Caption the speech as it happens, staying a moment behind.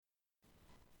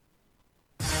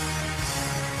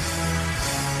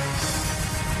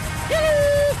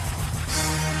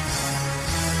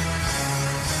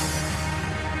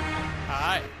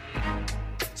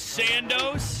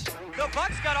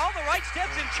got all the right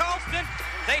steps in Charleston.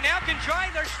 They now can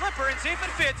try their slipper and see if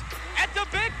it fits at the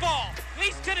big ball.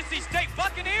 East Tennessee State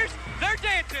Buccaneers, they're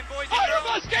dancing, boys and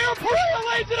girls. Muscaro, Perea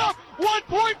lays it up.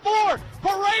 1.4.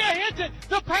 Perea hits it.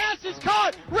 The pass is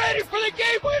caught. Ready for the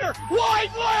game winner.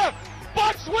 Wide left.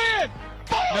 Bucks win.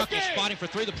 Milk is spotting for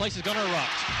three. The place is going to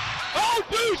erupt. Oh,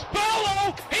 Deuce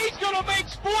Bello. He's going to make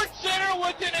Sports Center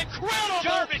with an incredible.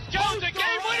 Jarvis Jones, the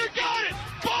game winner, got it.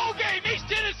 Ball game. East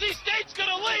Tennessee State's going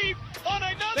to leave on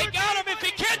another. They got him. If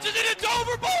he catches it, it's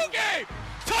over. Ball game.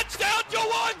 Touchdown,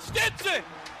 Jawan Stinson.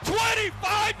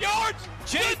 25 yards.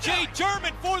 J.J.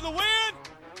 German for the win.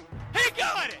 He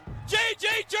got it. J.J.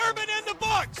 German and the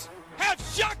Bucks have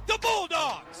shocked the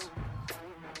Bulldogs.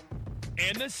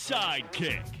 And the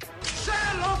sidekick. Say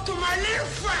hello to my little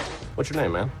friend. What's your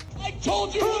name, man? I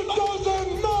told you it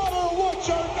doesn't matter what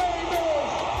your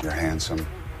name is. You're handsome.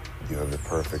 You have the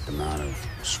perfect amount of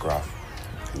scruff,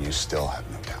 and you still have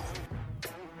no talent.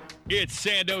 It's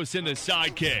Sandos and the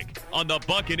Sidekick on the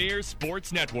Buccaneers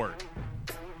Sports Network.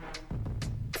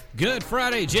 Good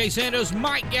Friday, Jay Sandos,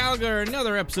 Mike Gallagher,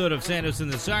 another episode of Sandos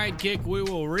and the Sidekick. We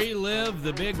will relive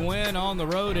the big win on the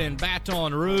road in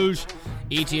Baton Rouge.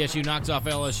 ETSU knocks off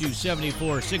LSU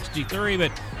 74-63,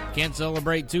 but can't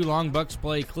celebrate too long. Bucks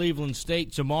play Cleveland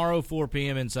State tomorrow, 4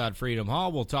 p.m. inside Freedom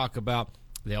Hall. We'll talk about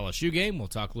the LSU game. We'll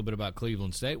talk a little bit about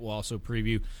Cleveland State. We'll also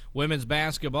preview women's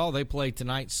basketball. They play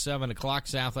tonight, 7 o'clock,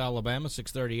 South Alabama,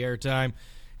 6:30 airtime.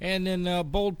 And then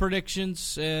bold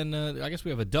predictions, and I guess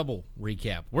we have a double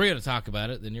recap. We're going to talk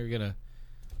about it, then you're going to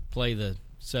play the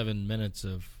 7 minutes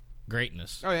of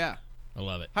greatness. Oh, yeah. I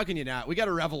love it. How can you not? We got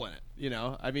to revel in it, you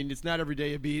know? I mean, it's not every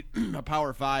day you beat a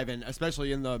Power 5, and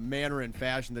especially in the manner and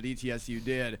fashion that ETSU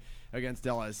did against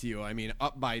LSU. I mean,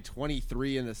 up by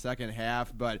 23 in the second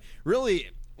half, but really,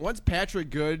 once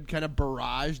Patrick Good kind of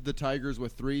barraged the Tigers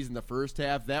with threes in the first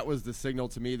half, that was the signal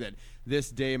to me that this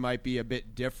day might be a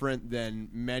bit different than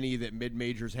many that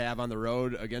mid-majors have on the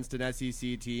road against an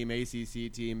SEC team,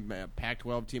 ACC team,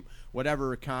 Pac-12 team,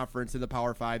 whatever conference in the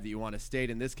Power 5 that you want to state,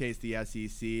 in this case the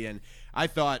SEC. And I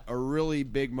thought a really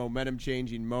big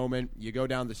momentum-changing moment. You go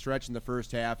down the stretch in the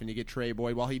first half and you get Trey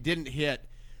Boyd. While he didn't hit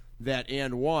that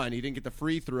and one, he didn't get the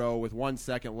free throw with 1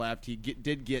 second left. He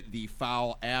did get the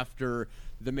foul after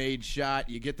the made shot.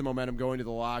 You get the momentum going to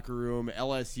the locker room.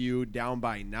 LSU down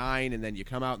by 9, and then you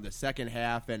come out in the second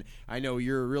half, and I know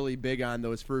you're really big on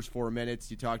those first 4 minutes.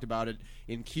 You talked about it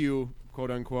in Q,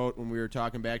 quote-unquote, when we were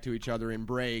talking back to each other in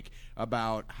break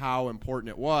about how important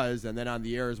it was, and then on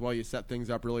the air as well, you set things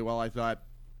up really well. I thought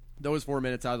those 4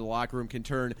 minutes out of the locker room can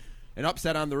turn an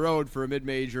upset on the road for a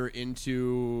mid-major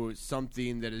into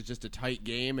something that is just a tight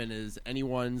game and is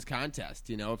anyone's contest.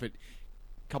 You know, if it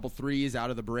couple threes out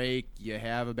of the break, you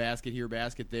have a basket here,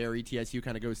 basket there, ETSU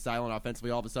kind of goes silent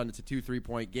offensively, all of a sudden it's a 2-3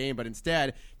 point game, but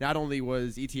instead, not only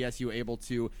was ETSU able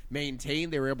to maintain,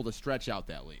 they were able to stretch out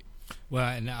that lead. Well,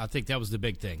 and I think that was the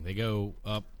big thing. They go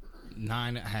up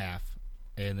 9.5,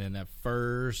 and then that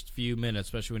first few minutes,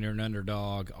 especially when you're an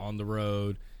underdog on the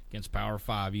road against Power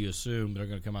 5, you assume they're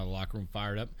going to come out of the locker room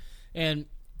fired up. And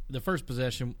the first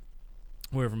possession,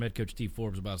 we heard from head coach Steve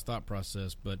Forbes about his thought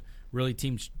process, but really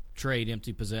teams trade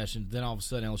empty possession. Then all of a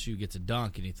sudden LSU gets a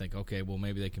dunk, and you think, okay, well,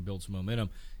 maybe they can build some momentum.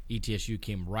 ETSU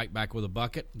came right back with a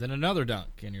bucket, then another dunk,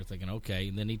 and you're thinking, okay.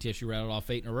 And then ETSU rattled off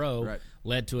 8 in a row, right,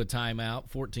 led to a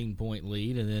timeout, 14-point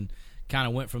lead, and then kind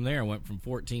of went from there. Went from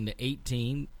 14 to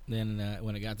 18. Then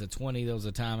when it got to 20, there was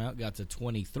a timeout, got to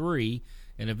 23,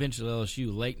 and eventually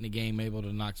LSU late in the game able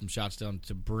to knock some shots down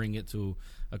to bring it to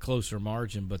a closer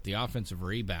margin. But the offensive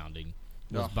rebounding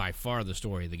was by far the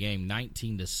story of the game.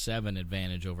 19-7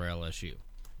 advantage over LSU.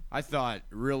 I thought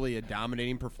really a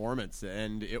dominating performance,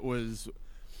 and it was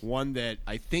one that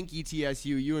I think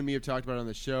ETSU, you and me have talked about on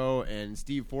the show, and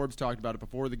Steve Forbes talked about it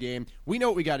before the game. We know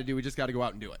what we got to do. We just got to go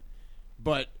out and do it.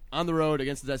 But on the road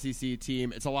against the SEC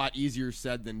team, it's a lot easier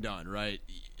said than done, right?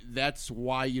 That's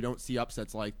why you don't see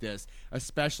upsets like this,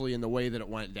 especially in the way that it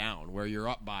went down, where you're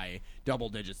up by double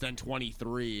digits, then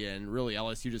 23, and really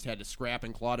LSU just had to scrap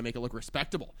and claw to make it look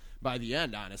respectable by the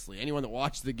end, honestly. Anyone that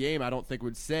watched the game, I don't think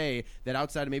would say that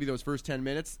outside of maybe those first 10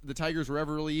 minutes, the Tigers were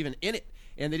ever really even in it.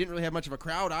 And they didn't really have much of a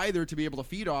crowd either to be able to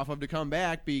feed off of to come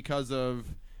back because of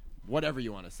whatever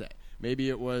you want to say. Maybe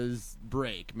it was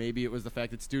break. Maybe it was the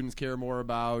fact that students care more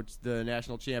about the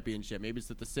national championship. Maybe it's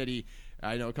that the city,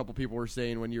 I know a couple people were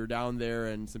saying when you were down there,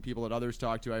 and some people that others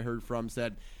talked to I heard from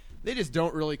said they just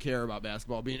don't really care about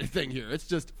basketball being a thing here. It's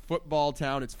just football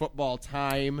town. It's football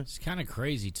time. It's kind of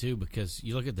crazy, too, because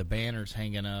you look at the banners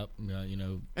hanging up, and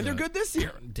they're good this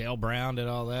year. Dale Brown did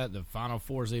all that, the Final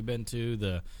Fours they've been to,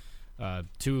 the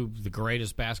two of the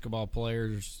greatest basketball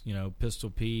players, Pistol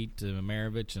Pete,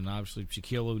 Maravich, and obviously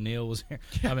Shaquille O'Neal was there.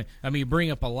 I mean, you bring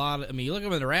up a lot of. You look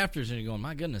up in the rafters and you're going,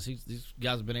 my goodness, these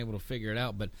guys have been able to figure it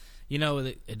out. But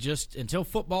it just until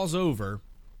football's over,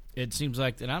 it seems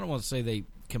like, and I don't want to say they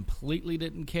completely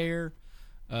didn't care,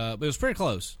 but it was pretty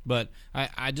close. But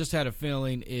I just had a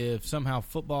feeling if somehow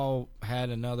football had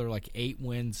another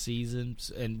 8-win season,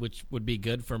 and which would be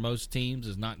good for most teams,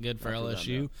 is not good for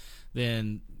LSU.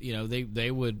 Then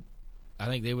they would, I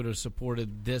think they would have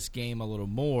supported this game a little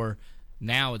more.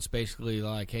 Now it's basically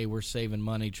like, hey, we're saving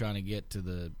money trying to get to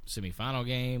the semifinal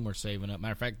game. We're saving up.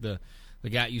 Matter of fact, the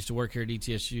guy that used to work here at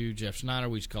ETSU, Jeff Schneider,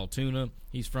 we used to call Tuna.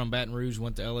 He's from Baton Rouge,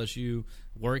 went to LSU,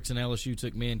 works in LSU,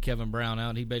 took me and Kevin Brown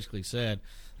out. He basically said,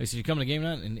 they said, you coming to game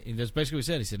night? And that's basically what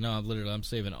he said. He said, no, I'm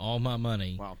saving all my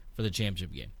money for the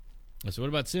championship game. I said, what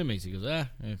about semis? He goes,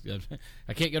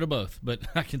 I can't go to both, but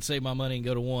I can save my money and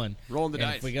go to one. Rolling the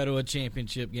dice. If we go to a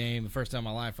championship game, the first time in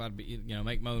my life I'd be,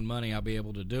 make my own money, I'll be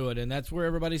able to do it. And that's where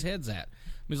everybody's head's at.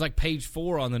 It was like page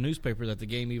 4 on the newspaper that the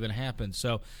game even happened.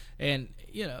 So, and,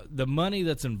 the money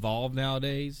that's involved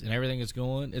nowadays and everything that's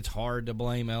going, it's hard to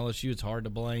blame LSU. It's hard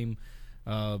to blame,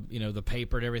 the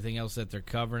paper and everything else that they're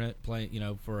covering it,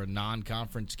 playing, for a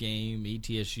non-conference game,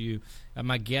 ETSU. And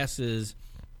my guess is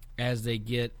as they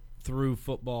get through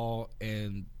football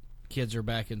and kids are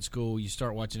back in school, you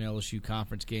start watching LSU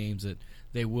conference games, that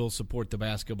they will support the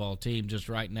basketball team. Just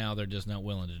right now, they're just not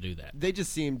willing to do that. They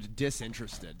just seemed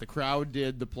disinterested. The crowd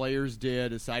did, the players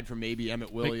did, aside from maybe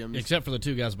Emmett Williams. Except for the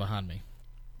two guys behind me.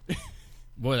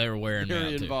 Boy, they were wearing me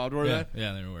out, involved, too. Were they?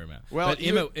 Yeah, they were wearing me out. Well, but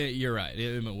you're right,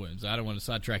 Emmett Williams. I don't want to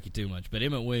sidetrack you too much, but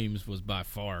Emmett Williams was by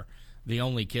far the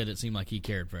only kid that seemed like he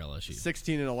cared for LSU.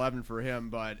 16-11 for him,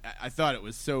 but I thought it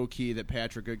was so key that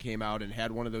Patrick Good came out and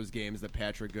had one of those games that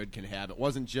Patrick Good can have. It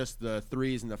wasn't just the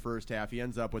threes in the first half. He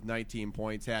ends up with 19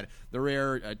 points, had the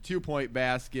rare 2-point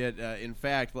basket. In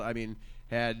fact,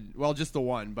 had, just the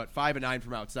one, but 5 and 9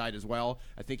 from outside as well.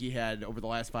 I think he had, over the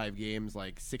last 5 games,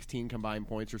 16 combined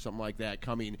points or something like that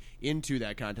coming into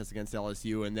that contest against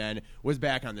LSU, and then was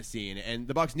back on the scene. And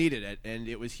the Bucs needed it, and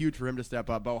it was huge for him to step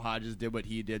up. Bo Hodges did what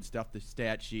he did, stuffed the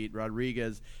stat sheet.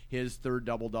 Rodriguez, his third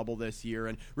double-double this year,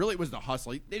 and really it was the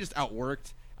hustle. They just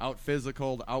outworked,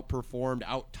 out-physicaled, out-performed,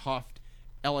 out-toughed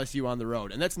LSU on the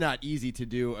road, and that's not easy to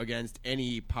do against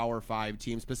any Power 5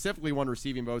 team, specifically one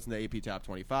receiving votes in the AP Top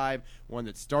 25, one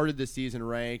that started the season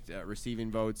ranked, receiving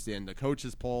votes in the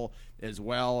coaches poll as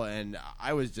well, and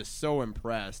I was just so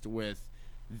impressed with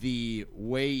the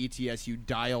way ETSU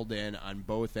dialed in on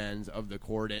both ends of the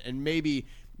court, and maybe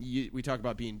we talk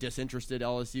about being disinterested,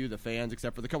 LSU, the fans,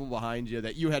 except for the couple behind you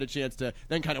that you had a chance to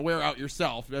then kind of wear out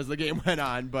yourself as the game went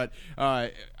on, but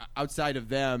outside of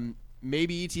them,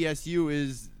 maybe ETSU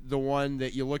is the one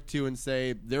that you look to and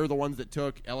say they're the ones that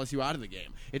took LSU out of the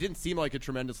game. It didn't seem like a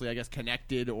tremendously,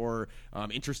 connected or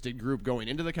interested group going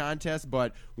into the contest,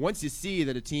 but once you see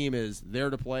that a team is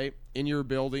there to play in your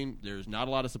building, there's not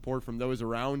a lot of support from those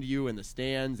around you in the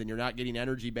stands, and you're not getting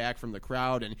energy back from the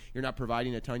crowd, and you're not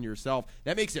providing a ton yourself,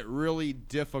 that makes it really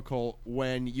difficult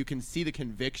when you can see the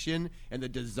conviction and the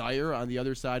desire on the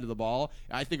other side of the ball.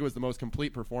 I think it was the most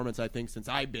complete performance, since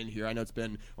I've been here. I know it's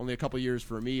been only a couple years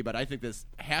for me, but I think this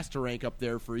has to rank up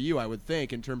there for you, I would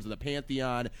think, in terms of the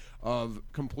pantheon of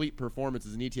complete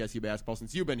performances in ETSU basketball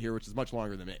since you've been here, which is much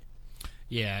longer than me.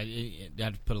 Yeah,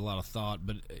 I'd put a lot of thought,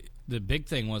 but the big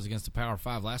thing was against the Power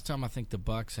 5. Last time I think the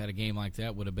Bucs had a game like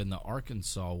that would have been the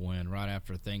Arkansas win right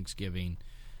after Thanksgiving.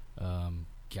 It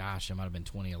might have been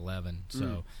 2011,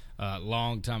 so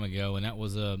long time ago, and that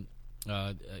was a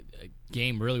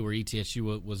game really where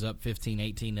ETSU was up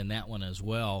 15-18 in that one as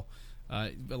well.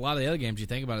 A lot of the other games, you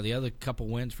think about it, the other couple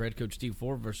wins for head coach Steve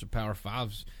Ford versus Power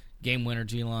 5's game winner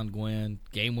Jelon Gwynn,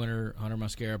 game winner Hunter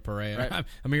Mascara-Perea. Right.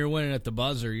 You're winning at the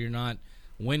buzzer. You're not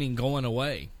winning going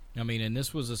away. And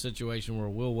this was a situation where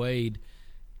Will Wade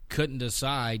couldn't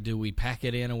decide, do we pack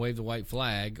it in and wave the white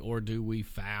flag, or do we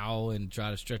foul and try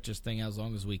to stretch this thing out as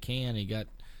long as we can? He got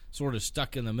sort of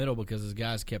stuck in the middle because his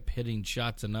guys kept hitting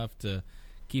shots enough to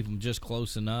keep them just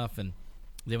close enough, and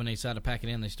then when they decided to pack it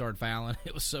in, they started fouling.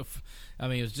 It was it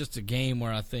was just a game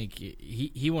where I think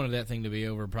he wanted that thing to be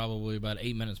over probably about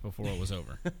 8 minutes before it was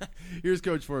over. Here's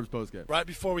Coach Forbes' postgame. Right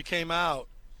before we came out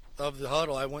of the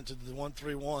huddle, I went to the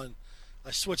 1-3-1.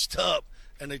 I switched up,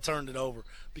 and they turned it over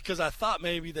because I thought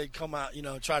maybe they'd come out,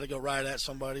 try to go right at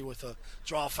somebody with a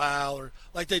draw foul, or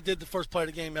like they did the first play of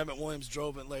the game. Emmett Williams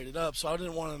drove it and laid it up, so I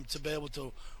didn't want them to be able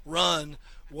to run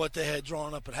what they had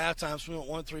drawn up at halftime. So we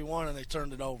went 1-3-1, and they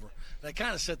turned it over. That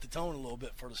kind of set the tone a little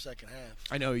bit for the second half.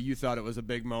 I know you thought it was a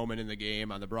big moment in the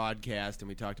game on the broadcast, and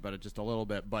we talked about it just a little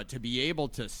bit, but to be able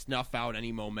to snuff out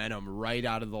any momentum right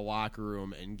out of the locker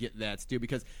room and get that steal,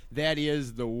 because that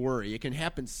is the worry. It can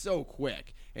happen so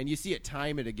quick, and you see it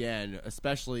time and again,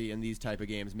 especially in these type of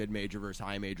games, mid-major versus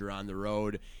high-major on the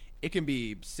road. It can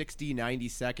be 60, 90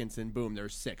 seconds, and boom,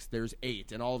 there's 6, there's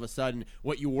 8. And all of a sudden,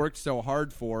 what you worked so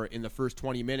hard for in the first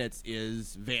 20 minutes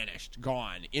is vanished,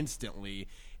 gone, instantly.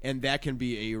 And that can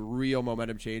be a real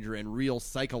momentum changer and real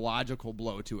psychological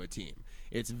blow to a team.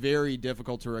 It's very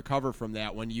difficult to recover from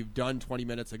that when you've done 20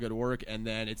 minutes of good work, and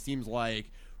then it seems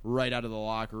like right out of the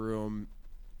locker room,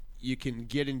 you can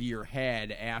get into your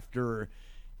head after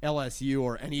LSU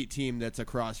or any team that's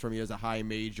across from you as a high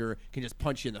major can just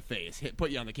punch you in the face,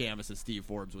 put you on the canvas, as Steve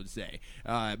Forbes would say.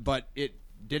 But it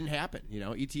didn't happen.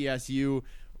 ETSU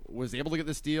was able to get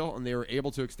the steal, and they were able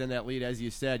to extend that lead, as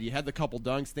you said. You had the couple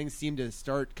dunks. Things seemed to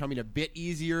start coming a bit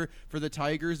easier for the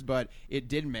Tigers, but it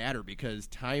didn't matter because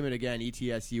time and again,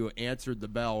 ETSU answered the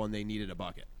bell when they needed a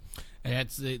bucket. And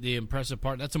that's the impressive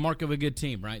part. That's a mark of a good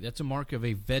team, right? That's a mark of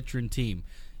a veteran team.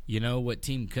 You know what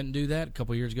team couldn't do that? A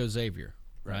couple years ago, Xavier.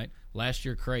 Right? Last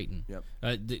year, Creighton.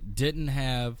 Yep. Didn't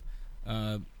have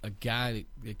a guy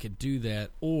that could do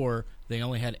that, or they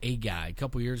only had a guy. A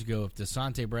couple years ago, if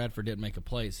Desante Bradford didn't make a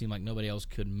play, it seemed like nobody else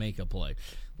could make a play.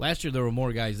 Last year, there were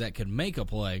more guys that could make a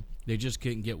play. They just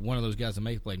couldn't get one of those guys to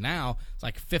make a play. Now, it's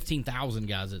like 15,000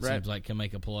 guys, it seems like, can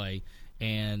make a play.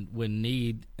 And when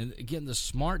need, and again, the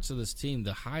smarts of this team,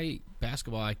 the high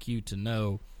basketball IQ to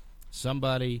know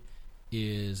somebody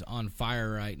is on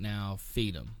fire right now,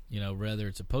 feed them. Whether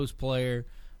it's a post player,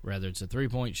 whether it's a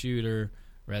three-point shooter,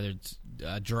 whether it's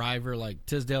a driver like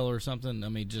Tisdale or something. I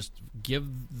mean, just give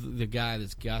the guy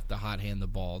that's got the hot hand the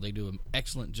ball. They do an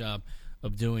excellent job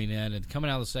of doing that. And coming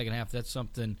out of the second half, that's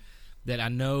something that I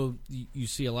know you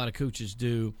see a lot of coaches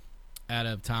do out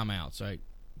of timeouts, right?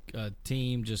 A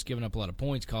team just giving up a lot of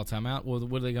points, call timeout. Well,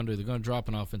 what are they going to do? They're going to drop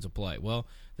an offensive play. Well,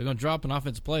 they're going to drop an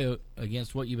offensive play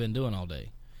against what you've been doing all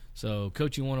day. So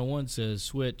Coaching 101 says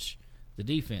switch the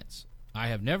defense. I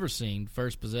have never seen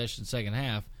first possession, second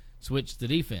half, switch the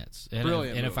defense. And,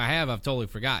 if I have, I've totally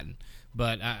forgotten.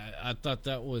 But I thought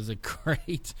that was a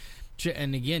great –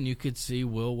 and, again, you could see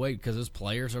Will Wade because his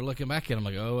players are looking back at him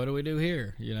like, oh, what do we do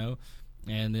here,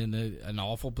 And then an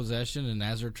awful possession, and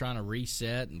as they're trying to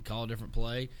reset and call a different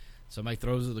play, somebody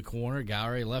throws it to the corner. Guy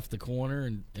already left the corner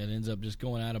and ends up just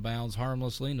going out of bounds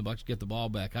harmlessly, and the Bucs get the ball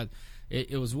back.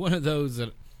 It was one of those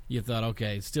that – you thought,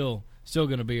 okay, still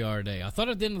going to be our day. I thought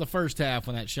at the end of the first half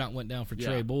when that shot went down for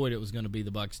Trey Boyd, it was going to be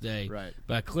the Bucs' day. Right.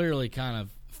 But I clearly kind of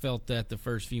felt that the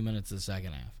first few minutes of the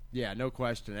second half. Yeah, no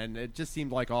question. And it just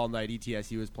seemed like all night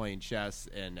ETSU was playing chess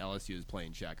and LSU was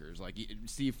playing checkers. Like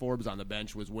Steve Forbes on the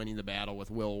bench was winning the battle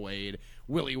with Will Wade.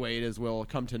 Willie Wade, as we'll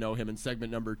come to know him in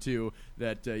segment number 2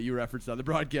 that you referenced on the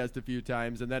broadcast a few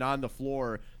times. And then on the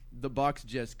floor, the Bucs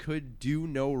just could do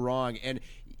no wrong. And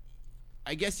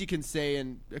I guess you can say,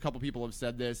 and a couple people have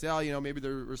said this, maybe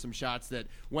there were some shots that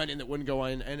went in that wouldn't go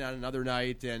in on another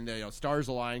night, and stars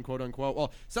align, quote unquote.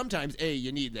 Well, sometimes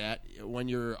you need that when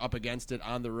you're up against it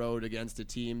on the road against a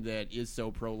team that is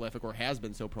so prolific, or has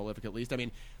been so prolific at least. I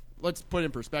mean, let's put in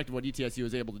perspective what ETSU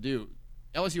was able to do.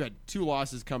 LSU had 2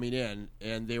 losses coming in,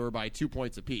 and they were by 2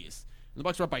 points apiece. The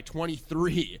Bucs were up by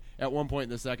 23 at one point in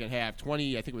the second half. I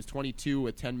think it was 22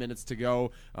 with 10 minutes to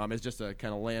go as just a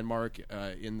kind of landmark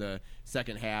in the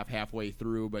second half, halfway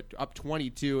through. But up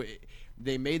 22,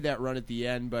 they made that run at the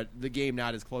end, but the game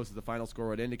not as close as the final score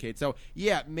would indicate. So,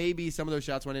 yeah, maybe some of those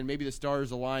shots went in, maybe the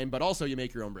stars align, but also you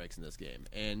make your own breaks in this game.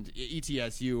 And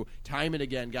ETSU, time and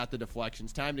again, got the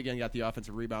deflections, time and again got the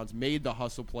offensive rebounds, made the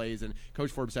hustle plays, and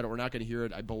Coach Forbes said it. We're not going to hear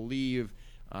it, I believe,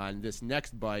 on this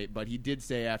next bite, but he did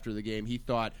say after the game he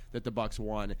thought that the Bucs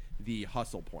won the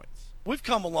hustle points. We've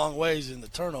come a long ways in the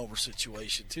turnover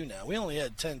situation too now. We only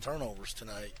had 10 turnovers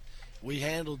tonight. We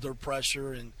handled their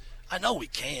pressure, and I know we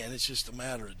can. It's just a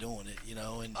matter of doing it,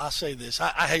 And I'll say this,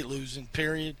 I hate losing,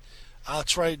 period. I'll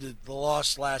trade the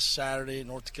loss last Saturday at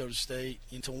North Dakota State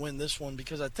to win this one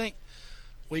because I think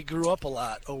we grew up a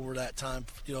lot over that time,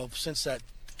 since that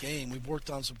game. We've worked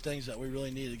on some things that we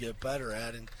really need to get better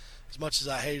at, and as much as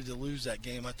I hated to lose that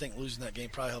game, I think losing that game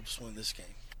probably helps us win this game.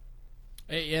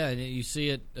 Yeah, you see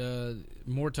it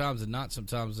more times than not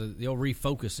sometimes, the old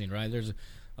refocusing, right? There's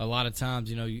a lot of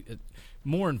times,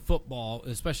 more in football,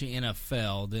 especially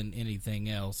NFL, than anything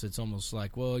else. It's almost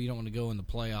like, well, you don't want to go in the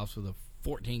playoffs with a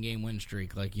 14-game win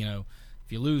streak. Like, if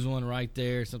you lose one right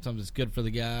there, sometimes it's good for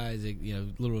the guys, a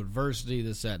little adversity,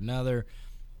 this, that, and other.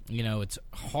 it's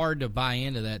hard to buy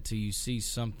into that till you see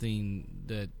something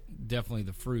that definitely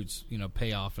the fruits,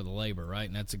 pay off for the labor, right?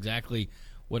 And that's exactly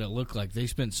what it looked like. They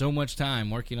spent so much time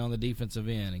working on the defensive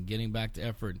end and getting back to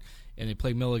effort, and they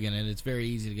play Milligan, and it's very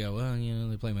easy to go, well,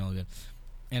 they play Milligan.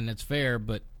 And that's fair,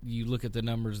 but you look at the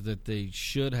numbers that they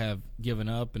should have given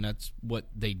up, and that's what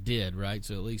they did, right?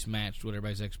 So at least matched what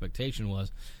everybody's expectation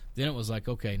was. Then it was like,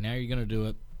 okay, now you're going to do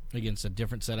it against a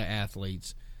different set of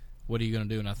athletes. What are you going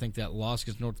to do? And I think that loss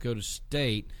against North Dakota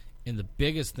State, and the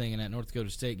biggest thing in that North Dakota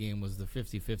State game was the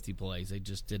 50-50 plays. They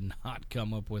just did not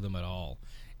come up with them at all.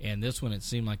 And this one, it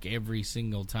seemed like every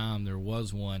single time there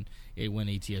was one, it went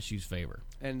ETSU's favor.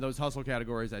 And those hustle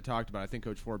categories I talked about, I think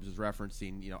Coach Forbes is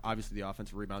referencing, obviously the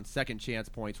offensive rebound. Second chance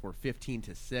points were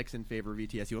 15-6 in favor of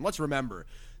ETSU. And let's remember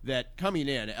that coming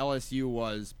in, LSU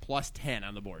was plus 10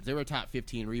 on the boards. They were a top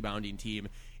 15 rebounding team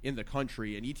in the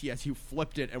country, and ETSU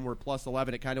flipped it and were plus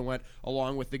 11. It kind of went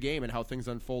along with the game and how things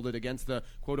unfolded against the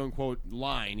quote-unquote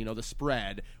line, the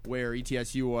spread, where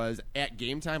ETSU was at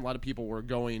game time. A lot of people were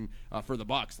going for the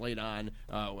Bucks late on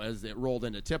as it rolled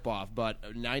into tip-off, but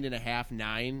 9.5,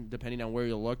 9, depending on where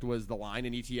you looked, was the line,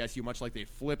 and ETSU, much like they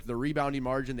flipped the rebounding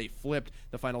margin, they flipped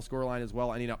the final score line as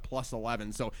well, ending up plus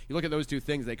 11. So you look at those two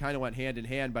things, they kind of went hand in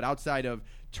hand, but outside of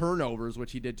turnovers,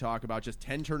 which he did talk about, just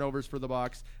 10 turnovers for the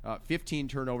Bucks, 15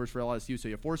 turnovers for LSU. So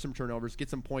you force some turnovers, get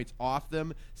some points off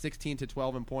them,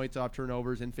 16-12 in points off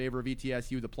turnovers in favor of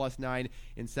ETSU, the plus 9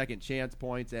 in second chance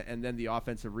points, and then the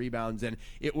offensive rebounds. And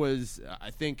it was,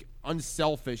 I think,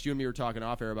 unselfish. You and me were talking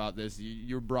off air about this.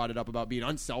 You brought it up about being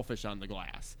unselfish on the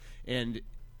glass. And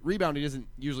rebounding isn't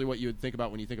usually what you would think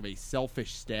about when you think of a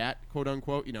selfish stat, quote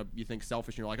unquote. You think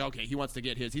selfish and you're like, okay, he wants to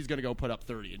get his. He's going to go put up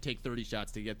 30 and take 30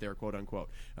 shots to get there, quote unquote.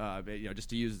 Just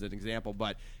to use as an example.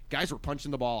 But guys were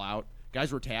punching the ball out.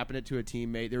 Guys were tapping it to a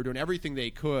teammate. They were doing everything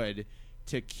they could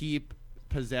to keep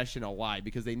possession alive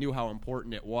because they knew how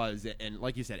important it was. And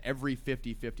like you said, every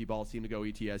 50-50 ball seemed to go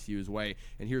ETSU's way.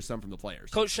 And here's some from the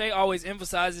players. Coach Shea always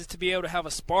emphasizes to be able to have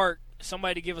a spark,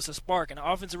 somebody to give us a spark. And an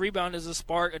offensive rebound is a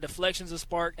spark, a deflection is a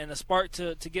spark, and a spark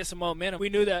to get some momentum. We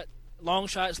knew that long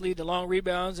shots lead to long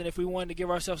rebounds, and if we wanted to give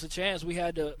ourselves a chance, we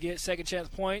had to get second chance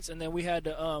points, and then we had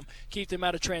to keep them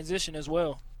out of transition as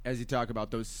well. As you talk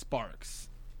about those sparks,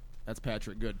 that's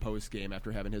Patrick Good post-game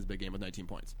after having his big game with 19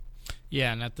 points.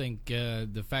 Yeah, and I think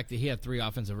the fact that he had 3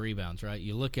 offensive rebounds, right?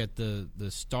 You look at the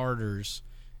starters,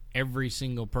 every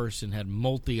single person had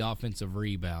multi-offensive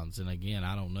rebounds. And, again,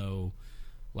 I don't know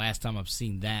last time I've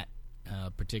seen that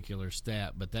particular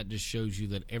stat, but that just shows you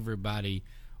that everybody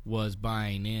was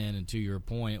buying in. And to your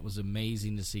point, it was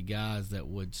amazing to see guys that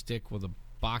would stick with a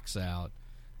box out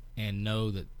and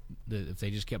know that if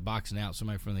they just kept boxing out,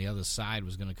 somebody from the other side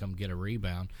was going to come get a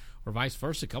rebound. Or vice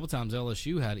versa. A couple times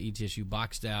LSU had ETSU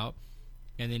boxed out,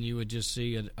 and then you would just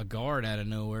see a guard out of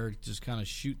nowhere just kind of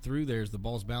shoot through there as the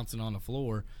ball's bouncing on the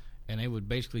floor, and they would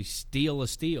basically steal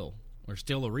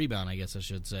a rebound, I guess I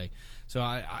should say. So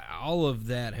all of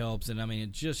that helps, and,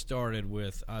 it just started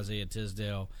with Isaiah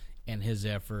Tisdale and his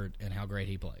effort and how great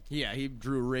he played. Yeah, he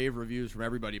drew rave reviews from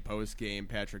everybody post-game.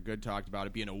 Patrick Good talked about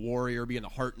it being a warrior, being the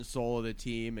heart and soul of the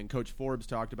team, and Coach Forbes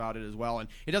talked about it as well. And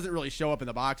it doesn't really show up in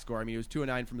the box score. He was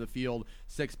 2-9 from the field,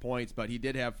 6 points, but he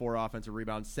did have 4 offensive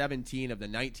rebounds. 17 of the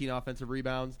 19 offensive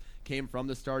rebounds came from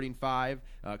the starting 5,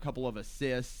 a couple of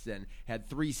assists, and had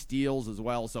 3 steals as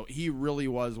well. So he really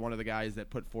was one of the guys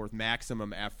that put forth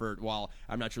maximum effort, while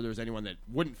I'm not sure there was anyone that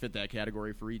wouldn't fit that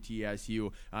category for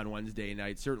ETSU on Wednesday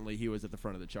night. Certainly he was at the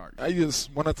front of the chart. I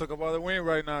just want to talk about the win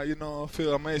right now. I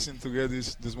feel amazing to get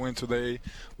this win today.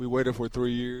 We waited for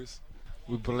 3 years.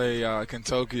 We play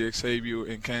Kentucky, Xavier,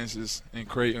 and Kansas, and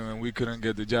Creighton, and we couldn't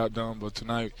get the job done. But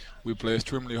tonight we played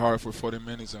extremely hard for 40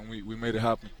 minutes, and we made it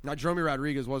happen. Now, Jerome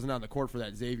Rodriguez wasn't on the court for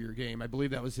that Xavier game. I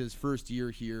believe that was his first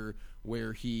year here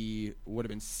where he would have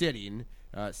been sitting.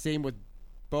 Same with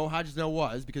Bo Hodges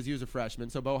was, because he was a freshman,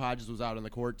 so Bo Hodges was out on the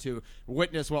court to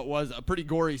witness what was a pretty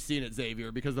gory scene at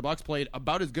Xavier, because the Bucks played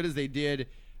about as good as they did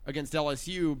against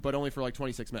LSU, but only for like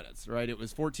 26 minutes, right? It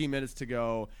was 14 minutes to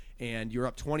go, and you're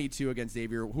up 22 against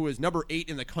Xavier, who was number 8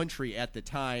 in the country at the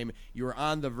time. You were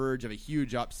on the verge of a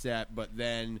huge upset, but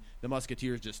then the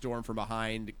Musketeers just stormed from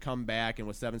behind, come back, and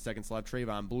with 7 seconds left,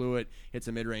 Trayvon blew it, hits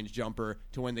a mid-range jumper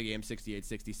to win the game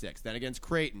 68-66. Then against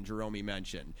Creighton, Jerome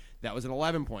mentioned, that was an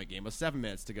 11-point game with 7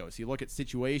 minutes to go. So you look at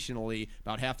situationally,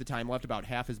 about half the time left, about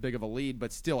half as big of a lead,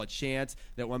 but still a chance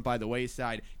that went by the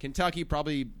wayside. Kentucky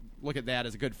probably look at that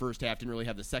as a good first half. Didn't really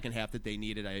have the second half that they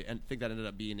needed. I think that ended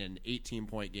up being an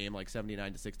 18-point game, like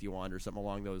 79-61 or something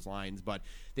along those lines. But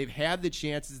they've had the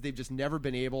chances. They've just never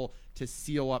been able to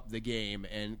seal up the game.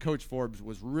 And Coach Forbes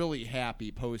was really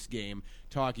happy post-game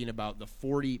talking about the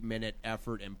 40-minute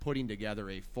effort and putting together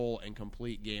a full and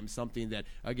complete game, something that,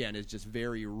 again, is just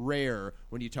very rare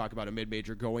when you talk about a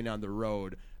mid-major going on the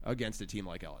road against a team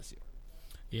like LSU.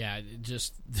 Yeah,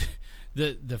 just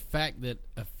the fact that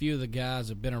a few of the guys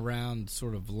have been around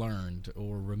sort of learned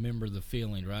or remember the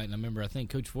feeling, right? And I think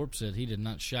Coach Forbes said he did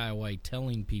not shy away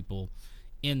telling people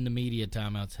in the media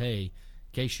timeouts, hey, in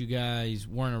case you guys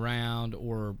weren't around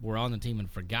or were on the team and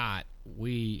forgot,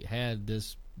 we had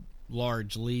this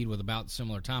large lead with about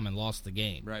similar time and lost the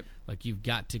game. Right. Like, you've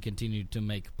got to continue to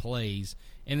make plays.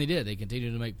 And they did. They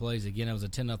continued to make plays. Again, it was a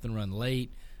 10-0 run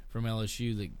late from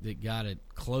LSU that got it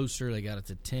closer. They got it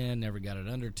to 10, never got it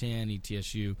under 10.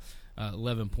 ETSU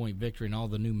 11-point victory. And all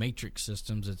the new matrix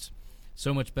systems, it's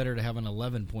so much better to have an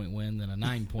 11-point win than a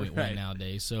 9-point win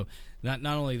nowadays. So not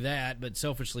only that, but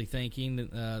selfishly thinking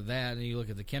that, and you look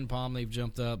at the KenPom, they've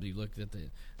jumped up. You look at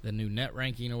the new net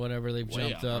ranking or whatever, they've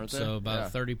jumped up. So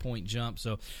about a 30-point jump.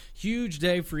 So huge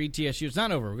day for ETSU. It's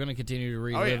not over. We're going to continue to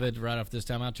relive it right off this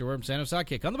time out to your San Jose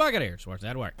Sidekick on the Buccaneers. Sports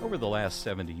Network. Over the last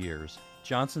 70 years,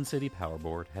 Johnson City Power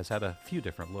Board has had a few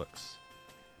different looks,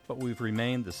 but we've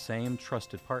remained the same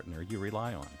trusted partner you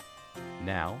rely on.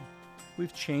 Now,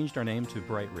 we've changed our name to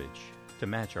Bright Ridge to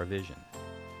match our vision,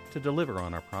 to deliver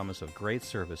on our promise of great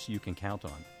service you can count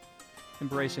on,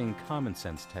 embracing common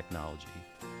sense technology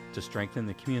to strengthen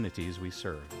the communities we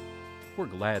serve. We're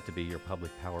glad to be your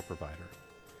public power provider.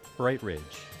 Bright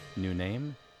Ridge, new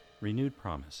name, renewed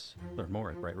promise. Learn more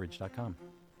at brightridge.com.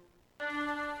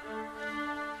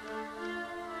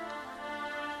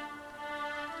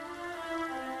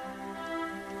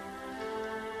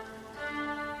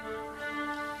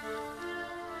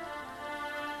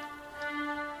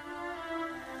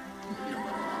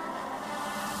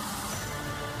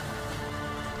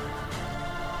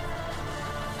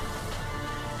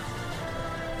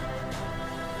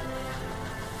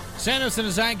 Santos and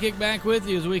a Sidekick back with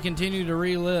you as we continue to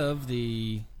relive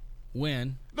the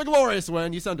win. The glorious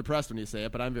win. You sound depressed when you say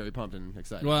it, but I'm very pumped and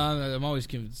excited. Well, I'm always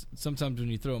convinced. Sometimes when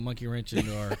you throw a monkey wrench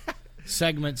into our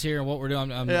segments here and what we're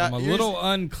doing, I'm a little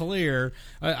unclear.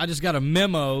 I just got a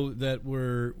memo that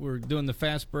we're doing the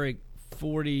fast break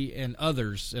 40 and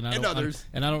others, and I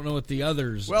don't know what the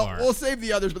others are. Well, we'll save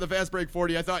the others, but the fast break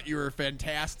 40, I thought you were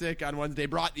fantastic on Wednesday.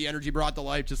 Brought the energy, brought the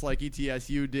life, just like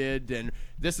ETSU did, and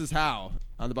this is how,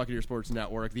 on the Buccaneer Sports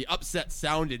Network, the upset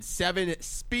sounded. 7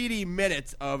 speedy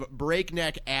minutes of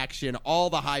breakneck action,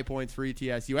 all the high points for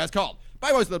ETSU, as called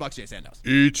by voice of the Bucs, Jay Sandos.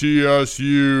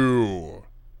 ETSU,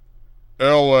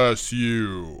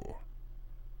 LSU,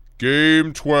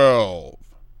 Game 12.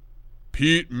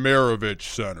 Pete Maravich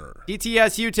Center.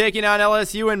 ETSU taking on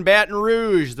LSU in Baton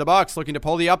Rouge. The Bucs looking to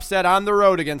pull the upset on the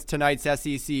road against tonight's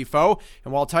SEC foe.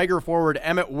 And while Tiger forward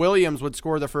Emmett Williams would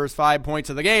score the first 5 points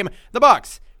of the game, the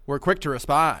Bucs were quick to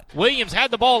respond. Williams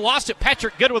had the ball, lost it.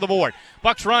 Patrick Good with the board.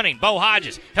 Bucs running. Bo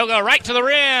Hodges. He'll go right to the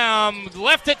rim.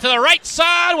 Left it to the right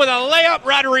side with a layup.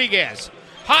 Rodriguez.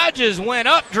 Hodges went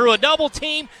up, drew a double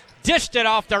team. Dished it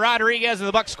off to Rodriguez, and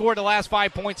the Bucs scored the last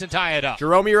 5 points and tie it up.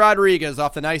 Jerome Rodriguez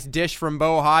off the nice dish from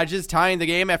Bo Hodges, tying the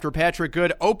game after Patrick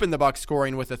Good opened the Bucs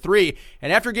scoring with a 3.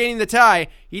 And after gaining the tie,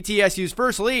 ETSU's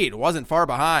first lead wasn't far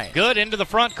behind. Good into the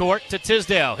front court to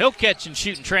Tisdale. He'll catch and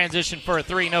shoot in transition for a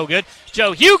 3, no good.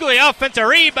 Joe Hughley, offensive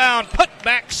rebound, put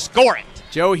back, score it.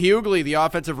 Joe Hughley, the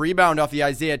offensive rebound off the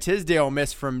Isaiah Tisdale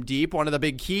miss from deep. One of the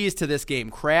big keys to this game,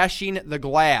 crashing the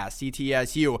glass.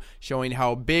 ETSU showing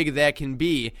how big that can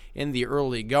be in the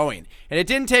early going. And it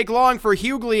didn't take long for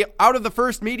Hughley out of the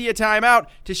first media timeout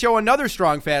to show another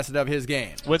strong facet of his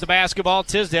game. With the basketball,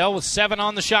 Tisdale with 7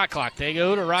 on the shot clock. They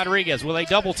go to Rodriguez. Will they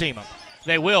double team him?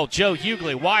 They will. Joe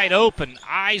Hughley wide open.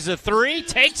 Eyes a 3.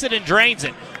 Takes it and drains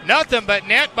it. Nothing but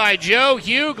net by Joe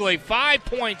Hughley. 5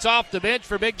 points off the bench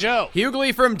for Big Joe.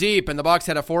 Hughley from deep, and the Bucs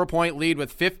had a 4-point lead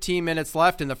with 15 minutes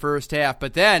left in the first half.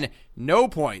 But then, no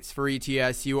points for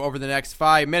ETSU over the next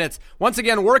 5 minutes. Once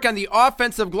again, work on the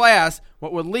offensive glass,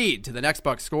 what would lead to the next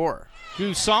Bucs score.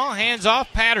 Goussaint hands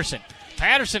off Patterson.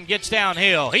 Patterson gets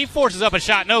downhill. He forces up a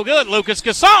shot. No good. Lucas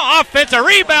Goussaint, offensive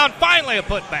rebound. Finally a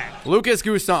putback. Lucas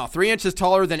Goussaint, 3 inches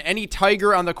taller than any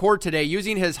Tiger on the court today,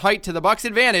 using his height to the Bucs'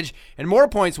 advantage, and more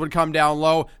points would come down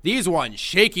low. These ones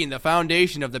shaking the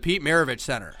foundation of the Pete Maravich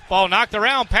Center. Ball knocked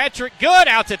around. Patrick Good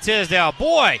out to Tisdale.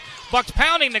 Boy, Bucs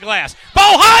pounding the glass. Bo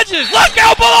Hodges, look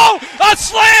out below. A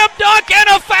slam dunk and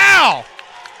a foul.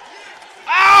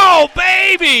 Oh,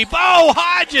 baby. Bo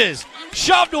Hodges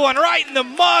Shoved one right in the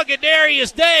mug of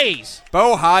Darius Days.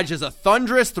 Bo Hodges, a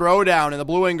thunderous throwdown, and the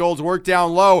Blue and Golds work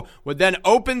down low would then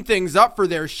open things up for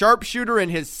their sharpshooter in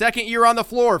his second year on the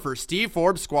floor for Steve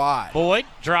Forbes' squad. Boyd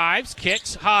drives,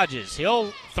 kicks Hodges.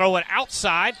 He'll throw it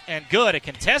outside and good. A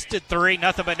contested three,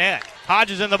 nothing but net.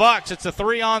 Hodges in the box. It's a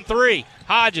 3-on-3.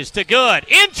 Hodges to Good.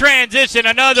 In transition,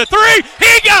 another three.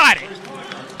 He got it.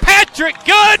 Patrick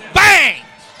Good, bang.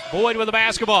 Boyd with the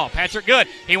basketball. Patrick Good.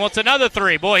 He wants another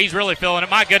three. Boy, he's really feeling it.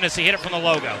 My goodness, he hit it from the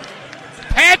logo.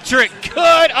 Patrick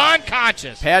Good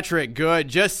unconscious. Patrick Good,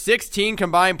 just 16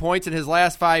 combined points in his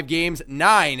last 5 games,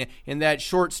 9 in that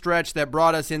short stretch that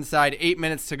brought us inside 8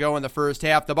 minutes to go in the first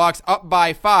half. The Bucks up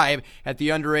by 5 at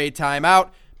the under 8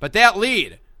 timeout, but that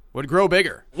lead would grow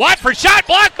bigger. Watford shot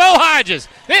blocked, Bo Hodges.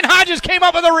 Then Hodges came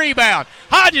up with a rebound.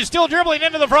 Hodges still dribbling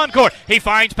into the front court. He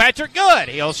finds Patrick Good.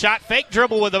 He'll shot fake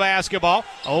dribble with the basketball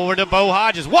over to Bo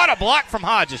Hodges. What a block from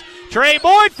Hodges. Trey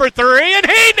Boyd for three, and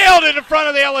he nailed it in front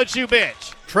of the LSU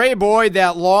bench. Trey Boyd,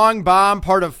 that long bomb,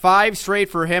 part of 5 straight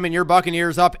for him, and your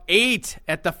Buccaneers up 8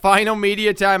 at the final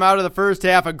media time out of the first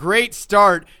half. A great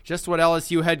start, just what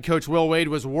LSU head coach Will Wade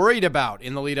was worried about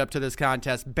in the lead up to this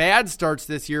contest. Bad starts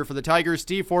this year for the Tigers.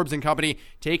 Steve Forbes and company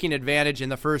taking advantage in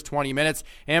the first 20 minutes,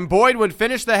 and Boyd would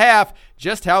finish the half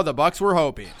just how the Bucks were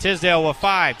hoping. Tisdale with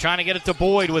 5, trying to get it to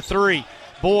Boyd with 3.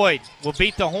 Boyd will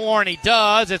beat the horn. He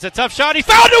does. It's a tough shot. He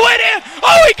fouled to win in.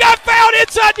 Oh, he got fouled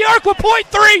inside the arc with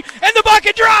 .3, and the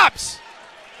bucket drops.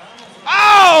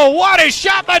 Oh, what a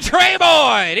shot by Trey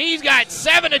Boyd. He's got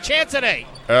 7, a chance at 8.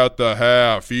 At the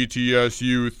half,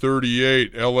 ETSU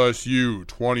 38, LSU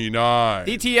 29.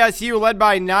 ETSU led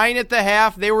by 9 at the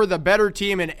half. They were the better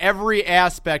team in every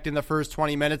aspect in the first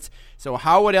 20 minutes. So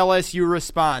how would LSU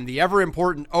respond? The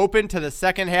ever-important open to the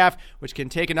second half, which can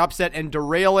take an upset and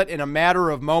derail it in a matter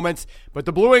of moments. But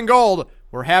the Blue and Gold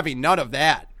were having none of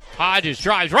that. Hodges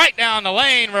drives right down the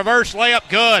lane. Reverse layup,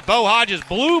 good. Bo Hodges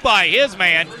blew by his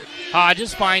man.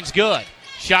 Hodges finds Good.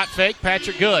 Shot fake,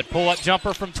 Patrick Good. Pull-up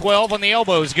jumper from 12 on the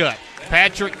elbow is good.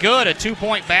 Patrick Good, a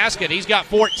 2-point basket. He's got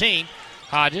 14.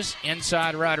 Hodges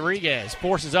inside Rodriguez.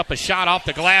 Forces up a shot off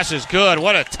the glass is good.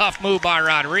 What a tough move by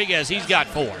Rodriguez. He's got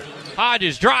 4.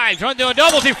 Hodges drives, runs through a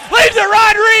double team. Leaves it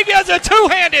Rodriguez, a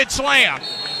two-handed slam.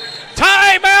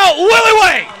 Timeout, Willie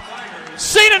Wade.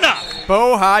 Seen enough.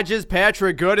 Bo Hodges,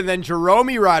 Patrick Good, and then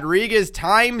Jerome Rodriguez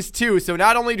 ×2. So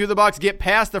not only do the Bucks get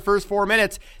past the first 4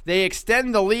 minutes, they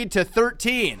extend the lead to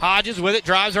 13. Hodges with it,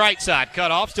 drives right side.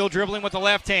 Cut off, still dribbling with the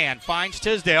left hand. Finds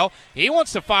Tisdale. He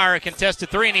wants to fire a contested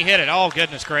 3, and he hit it. Oh,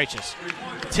 goodness gracious.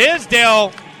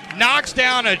 Tisdale knocks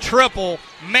down a triple.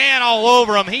 Man all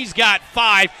over him. He's got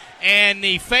 5. And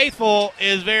the faithful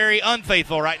is very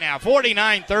unfaithful right now.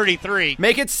 49-33.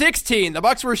 Make it 16. The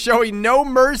Bucks were showing no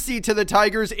mercy to the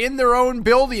Tigers in their own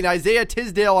building. Isaiah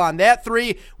Tisdale on that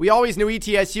 3. We always knew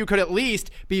ETSU could at least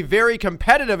be very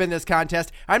competitive in this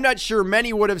contest. I'm not sure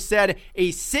many would have said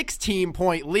a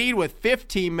 16-point lead with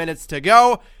 15 minutes to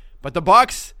go. But the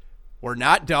Bucks were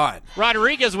not done.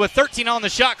 Rodriguez with 13 on the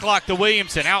shot clock to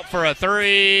Williamson. Out for a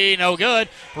 3. No good.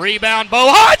 Rebound. Bo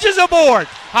Hodges aboard.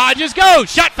 Hodges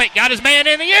goes. Shot fake. Got his man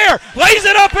in the air. Lays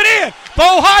it up and in.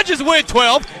 Bo Hodges with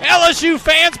 12. LSU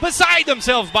fans beside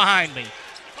themselves behind me.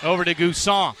 Over to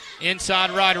Goussaint. Inside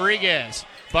Rodriguez.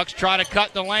 Bucks try to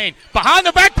cut the lane. Behind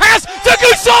the back pass to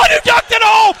Goussaint, who dunked it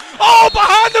home. Oh,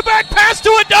 behind the back pass to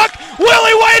a dunk.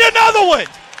 Willie Wade, another one.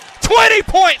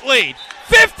 20-point lead.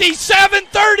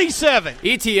 57-37.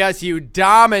 ETSU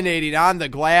dominating on the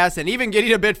glass and even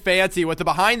getting a bit fancy with the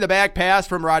behind-the-back pass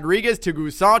from Rodriguez to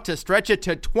Goussaint to stretch it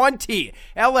to 20.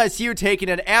 LSU taking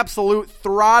an absolute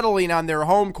throttling on their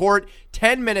home court.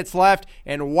 10 minutes left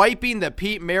and wiping the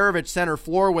Pete Maravich center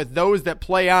floor with those that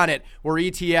play on it were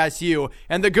ETSU.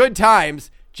 And the good times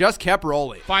just kept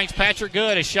rolling. Finds Patrick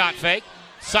Good, a shot fake.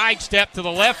 Sidestep to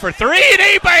the left for 3, and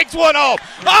he banks one home.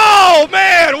 Oh,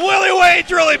 man, Willie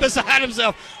Wade's really beside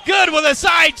himself. Good with a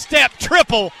sidestep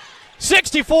triple.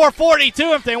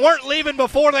 64-42 if they weren't leaving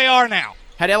before they are now.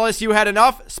 Had LSU had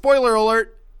enough? Spoiler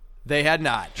alert, they had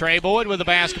not. Trey Boyd with the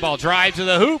basketball. Drive to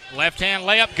the hoop. Left-hand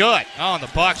layup, good. Oh, and the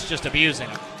Bucks just abusing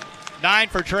him. 9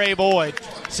 for Trey Boyd.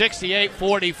 68-45.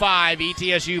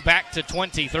 ETSU back to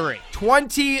 23.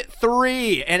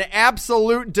 23. An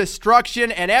absolute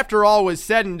destruction. And after all was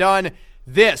said and done,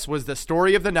 this was the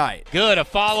story of the night. Good. A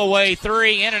follow-away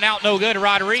 3. In and out, no good.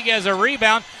 Rodriguez a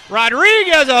rebound.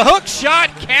 Rodriguez a hook shot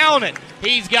counted.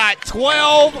 He's got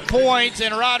 12 points,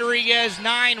 and Rodriguez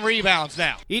 9 rebounds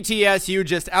now. ETSU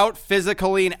just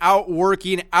out-physicaling,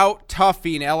 out-working,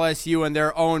 out-toughing LSU in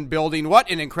their own building. What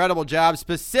an incredible job,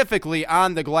 specifically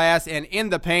on the glass and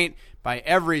in the paint. by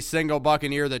every single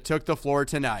Buccaneer that took the floor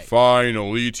tonight.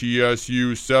 Final,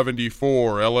 ETSU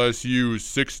 74, LSU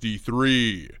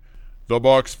 63. The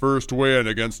Bucs' first win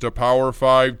against a Power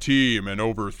 5 team in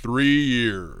over 3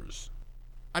 years.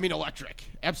 I mean, electric.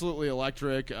 Absolutely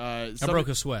electric. I broke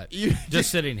a sweat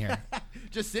just sitting here.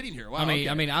 Just sitting here. Wow. I mean,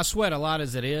 okay. I sweat a lot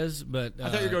as it is, but I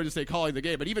thought you were going to say calling the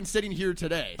game, but even sitting here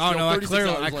today. Oh no, I 36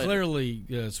 hours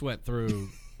clearly sweat through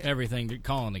everything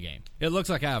calling the game. It looks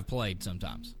like I have played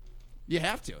sometimes. You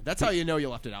have to. That's how you know you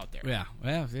left it out there. Yeah.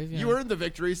 Well, You earned the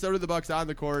victory. So did the Bucs on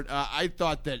the court. I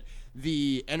thought that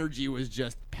the energy was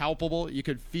just palpable. You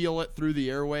could feel it through the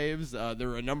airwaves. There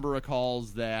were a number of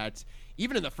calls that,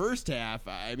 even in the first half,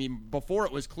 I mean, before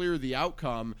it was clear the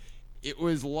outcome, it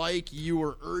was like you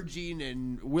were urging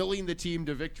and willing the team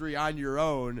to victory on your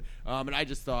own. And I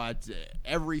just thought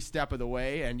every step of the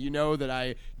way, and you know that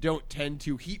I don't tend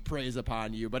to heap praise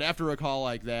upon you, but after a call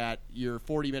like that, your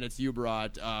 40 minutes you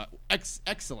brought,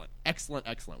 excellent.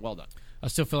 Well done. I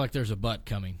still feel like there's a butt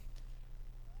coming.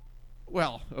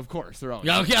 Well, of course, there always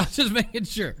Yeah, okay, I was just making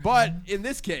sure. But in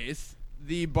this case,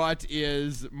 the butt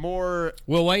is more...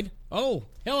 Will Wade? Oh,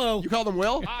 hello. You called him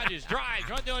Will? Hodges drives,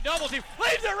 run to a double team,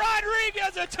 leaves it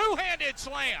Rodriguez, a two-handed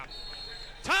slam.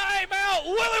 Timeout,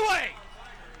 Willie Wade.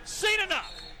 Seen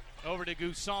enough. Over to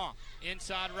Goussaint,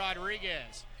 inside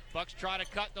Rodriguez. Bucs try to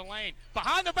cut the lane.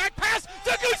 Behind the back pass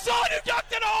to Goussaint, who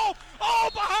ducked it all. Oh,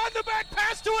 behind the back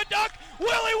pass to a duck.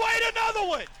 Willie Wade, another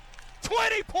one.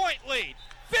 20-point lead.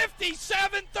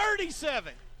 57-37.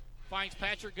 Finds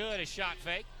Patrick Good, a shot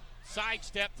fake.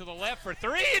 Sidestep to the left for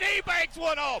three, and he banks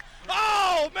one home.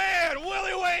 Oh, man,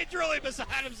 Willie Wade's really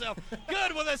beside himself.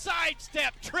 Good with a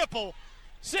sidestep triple.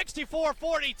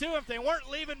 64-42 if they weren't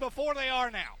leaving before they are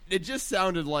now. It just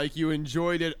sounded like you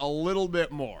enjoyed it a little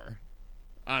bit more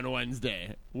on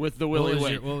Wednesday with the Willie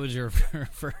Wade. What was your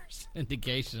first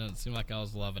indication? It seemed like I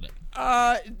was loving it.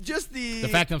 Just the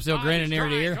fact I'm still grinning ear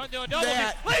to ear. Leaves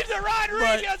it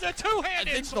Rodriguez, a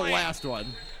two-handed I think slam. the last one.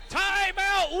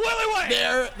 Timeout, Willie Wade.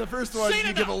 There, the first one, Seen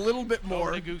you give a little bit more.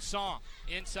 Over to Goussaint,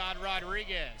 inside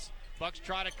Rodriguez. Bucs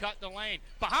try to cut the lane.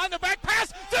 Behind the back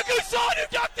pass to Goussaint, who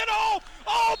ducked it all.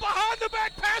 Oh, behind the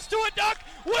back pass to a duck.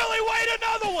 Willie Wade,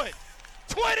 another one.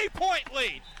 20-point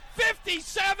lead.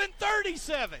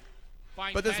 57-37.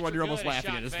 But this one, you're almost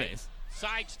laughing at his face.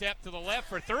 Sidestep to the left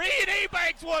for three, and he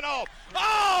banks one home.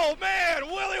 Oh, man,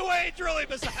 Willie Wade's really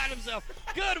beside himself.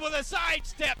 Good with a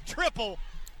sidestep triple.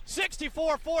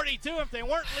 64-42 if they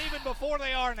weren't leaving before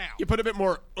they are now. You put a bit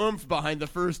more oomph behind the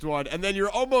first one, and then you're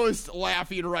almost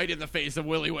laughing right in the face of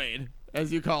Willie Wade,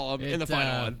 as you call him, in the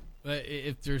final one.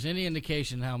 If there's any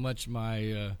indication how much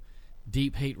my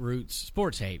deep hate roots,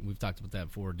 sports hate, we've talked about that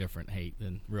before, different hate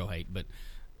than real hate, but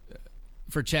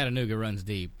for Chattanooga runs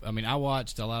deep. I mean, I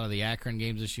watched a lot of the Akron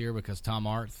games this year because Tom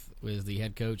Arth was the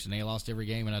head coach, and they lost every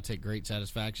game, and I take great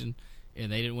satisfaction. And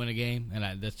they didn't win a game,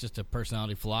 and that's just a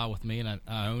personality flaw with me, and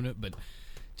I own it. But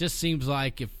just seems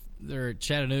like if they're at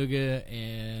Chattanooga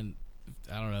and,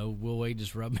 I don't know, Will Wade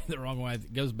just rubbed me the wrong way.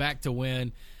 It goes back to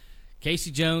when Casey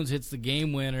Jones hits the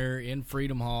game winner in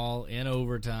Freedom Hall in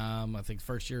overtime. I think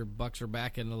first year Bucs are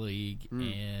back in the league,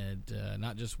 and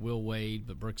not just Will Wade,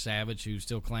 but Brooks Savage, who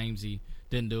still claims he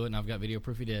didn't do it, and I've got video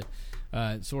proof he did.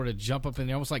 Sort of jump up in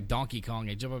there, almost like Donkey Kong.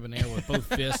 They jump up in there with both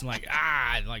fists and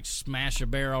like smash a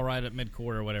barrel right at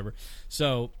midcourt or whatever.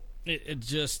 So it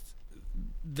just,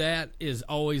 that is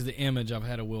always the image I've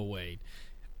had of Will Wade.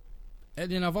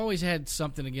 And then I've always had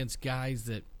something against guys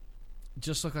that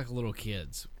just look like little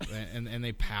kids, and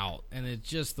they pout. And it's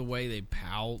just the way they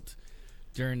pout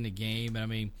during the game. I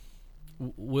mean,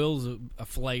 Will's a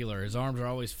flailer. His arms are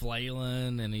always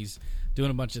flailing, and he's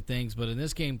doing a bunch of things. But in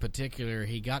this game in particular,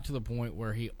 he got to the point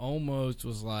where he almost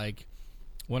was like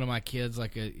one of my kids.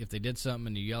 Like if they did something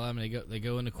and you yell at them, they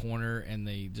go in the corner and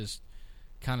they just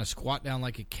kind of squat down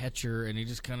like a catcher, and they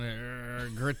just kind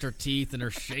of grit their teeth, and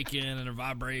they're shaking and they're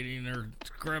vibrating, and they're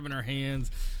scrubbing their hands.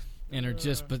 And are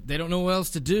just, but they don't know what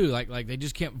else to do. Like they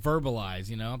just can't verbalize.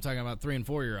 You know, I'm talking about 3- and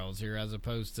 4-year-olds here, as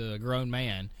opposed to a grown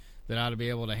man that ought to be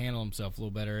able to handle himself a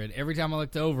little better. And every time I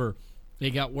looked over, it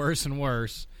got worse and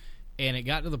worse. And it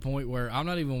got to the point where I'm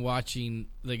not even watching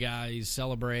the guys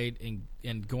celebrate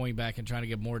and going back and trying to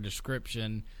get more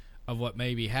description of what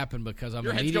maybe happened, because I'm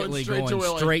immediately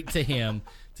going straight to him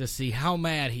to see how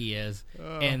mad he is.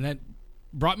 And that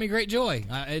brought me great joy.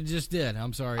 It just did.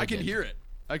 I'm sorry. I can hear it.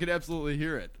 I can absolutely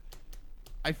hear it.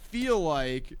 I feel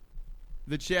like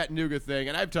the Chattanooga thing,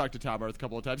 and I've talked to Tom Arth a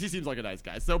couple of times. He seems like a nice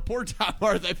guy. So poor Tom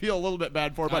Arth, I feel a little bit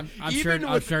bad for. But I'm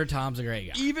sure Tom's a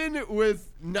great guy. Even with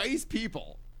nice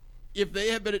people, if they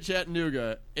have been at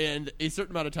Chattanooga and a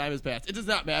certain amount of time has passed, it does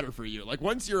not matter for you. Like,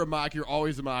 once you're a mock, you're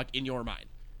always a mock in your mind.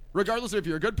 regardless of if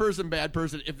you're a good person, bad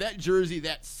person, if that jersey,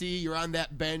 that C, you're on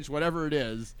that bench, whatever it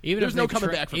is, even there's if no coming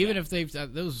back from even that. if they've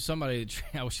there was somebody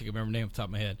I wish I could remember the name off the top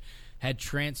of my head had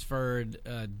transferred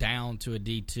down to a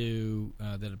D2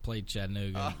 that had played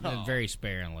Chattanooga very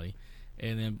sparingly,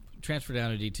 and then transferred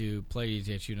down to D2, played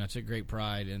ETSU, and I took great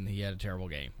pride, and he had a terrible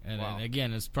game. And, Wow. and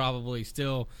again, it's probably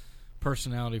still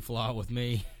personality flaw with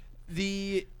me.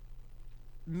 The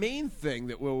main thing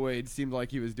that Will Wade seemed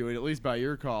like he was doing, at least by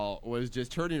your call, was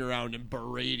just turning around and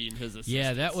berating his assistants.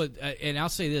 Yeah, that was, and I'll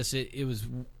say this: it was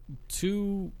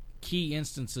two key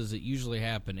instances that usually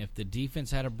happen if the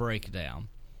defense had a breakdown,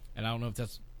 and I don't know if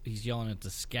that's he's yelling at the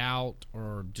scout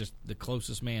or just the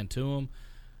closest man to him,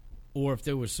 or if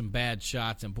there was some bad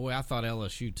shots. And boy, I thought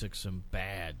LSU took some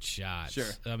bad shots. Sure.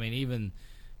 I mean, even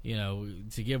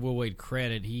to give Will Wade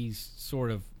credit, he's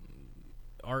sort of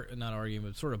not arguing,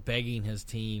 but sort of begging his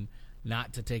team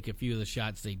not to take a few of the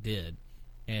shots they did.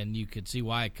 And you could see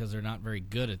why, because they're not very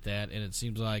good at that. And it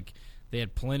seems like they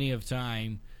had plenty of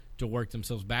time to work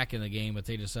themselves back in the game, but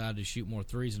they decided to shoot more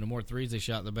threes. And the more threes they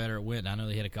shot, the better it went. I know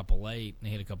they hit a couple late and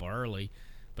they hit a couple early,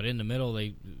 but in the middle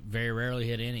they very rarely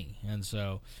hit any. And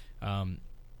so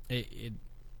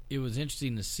it was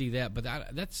interesting to see that. But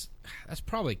that's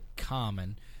probably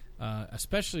common.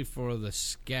 Especially for the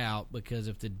scout, because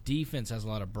if the defense has a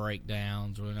lot of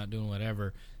breakdowns or they're not doing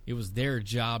whatever, it was their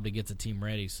job to get the team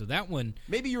ready. So that one,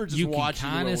 maybe you were just watching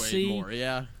kind of see more,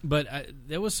 yeah. But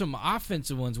there was some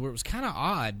offensive ones where it was kind of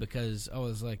odd, because I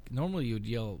was like, normally you would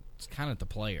yell kind of at the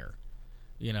player,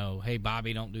 hey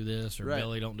Bobby, don't do this, or right.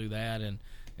 Billy, don't do that, and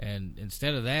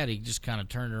instead of that, he just kind of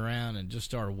turned around and just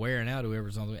started wearing out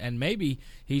whoever's on the – and maybe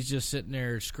he's just sitting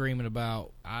there screaming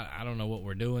about, I don't know what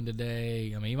we're doing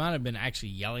today. I mean, he might have been actually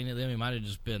yelling at them. He might have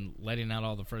just been letting out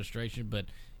all the frustration, but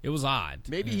it was odd.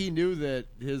 Maybe he knew that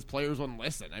his players wouldn't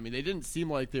listen. I mean, they didn't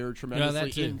seem like they were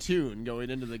tremendously in tune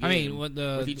going into the game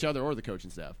with each other or the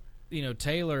coaching staff.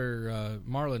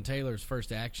 Marlon Taylor's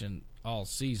first action all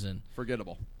season.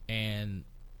 Forgettable. And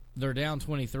 – they're down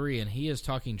 23, and he is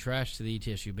talking trash to the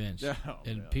ETSU bench.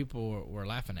 People were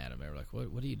laughing at him. They were like,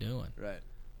 what are you doing? Right.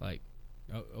 Like,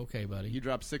 okay, buddy. You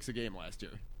dropped 6 a game last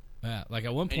year. Yeah, like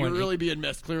at one point. And you're really being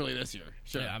missed clearly this year.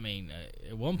 Sure. Yeah, I mean,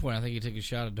 at one point, I think he took a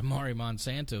shot at Damari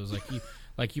Monsanto. It was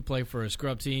like, you play for a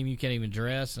scrub team, you can't even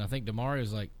dress. And I think Damari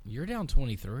was like, you're down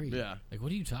 23. Yeah. Like,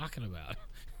 what are you talking about?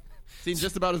 Seen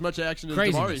just about as much action as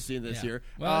Damari's seen this year.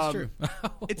 Well, that's true.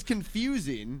 It's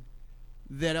confusing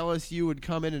that LSU would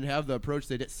come in and have the approach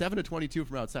they did, 7 of 22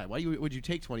 from outside. Why would you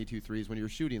take 22 threes when you're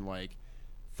shooting like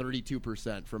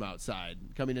 32% from outside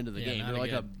coming into the game? You're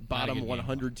like a bottom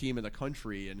 100 team in the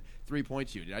country in three-point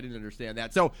shooting. I didn't understand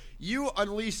that. So you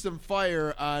unleashed some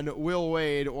fire on Will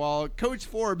Wade, while Coach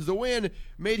Forbes, the win,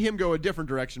 made him go a different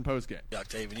direction post-game.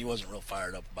 Octavian, he wasn't real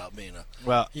fired up about being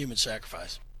a human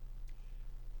sacrifice.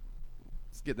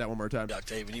 Let's get that one more time.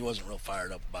 Octavian, he wasn't real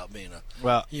fired up about being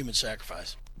a human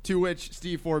sacrifice. To which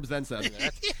Steve Forbes then said,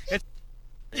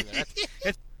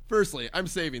 firstly, I'm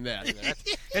saving that.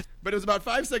 But it was about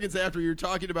 5 seconds after you were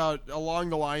talking about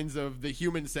along the lines of the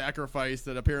human sacrifice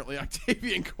that apparently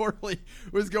Octavian Corley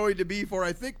was going to be for,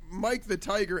 I think, Mike the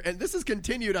Tiger. And this is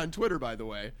continued on Twitter, by the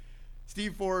way.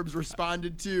 Steve Forbes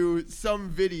responded to some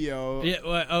video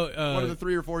one of the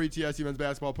 3 or 4 ETSU men's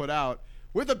basketball put out,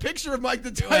 with a picture of Mike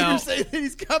the Tiger saying that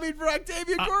he's coming for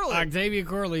Octavian Corley. Octavian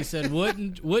Corley said,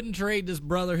 wouldn't trade this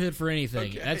brotherhood for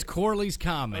anything. Okay. That's Corley's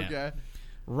comment. Okay.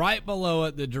 Right below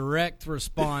it, the direct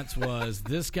response was,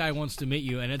 this guy wants to meet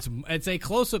you. And it's a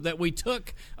close-up that we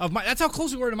took of Mike. That's how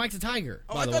close we were to Mike the Tiger,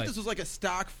 I thought this was like a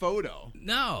stock photo.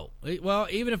 No. Well,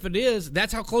 even if it is,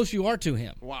 that's how close you are to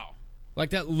him. Wow.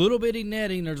 Like that little bitty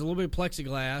netting, there's a little bit of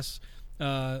plexiglass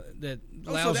that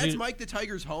allows so that's you Mike the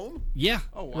Tiger's home? Yeah,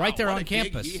 wow. right there What on a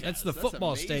gig campus. he has. That's the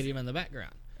football stadium in the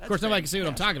background. That's of course, nobody can see what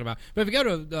I'm talking about. But if you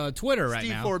go to Twitter right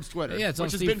Steve now. Forbes' Twitter. Yeah, it's which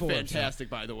on has Steve been Forbes, fantastic,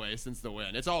 by the way, since the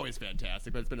win. It's always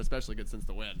fantastic, but it's been especially good since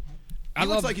the win. He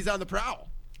looks like he's on the prowl.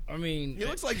 I mean, he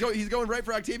looks like he's going right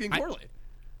for Octavian Corley.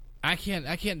 I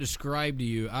can't describe to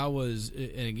you. I was,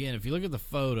 and again, if you look at the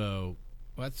photo,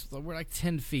 we're like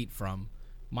 10 feet from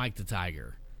Mike the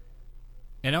Tiger.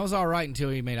 And that was all right until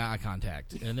he made eye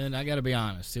contact. And then I got to be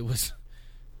honest, it was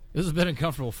a bit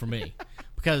uncomfortable for me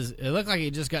because it looked like he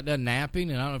just got done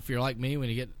napping. And I don't know if you're like me when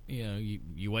you get,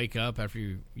 you wake up after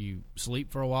you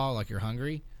sleep for a while, like you're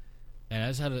hungry.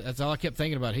 And that's all I kept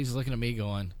thinking about. He's looking at me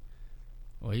going,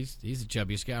 well, he's the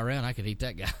chubbiest guy around. I could eat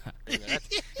that guy.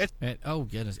 And, oh,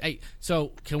 goodness. Hey,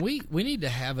 so we need to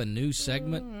have a new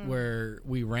segment where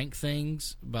we rank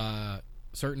things by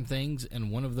certain things, and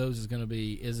one of those is going to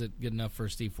be, is it good enough for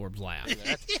Steve Forbes' laugh?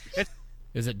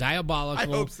 Is it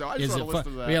diabolical? I hope so. I just want to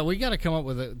listen to that. Yeah, we got to come up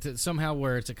with it somehow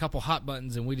where it's a couple hot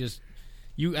buttons and we just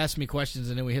you ask me questions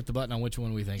and then we hit the button on which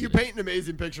one we think. You paint an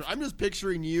amazing picture. I'm just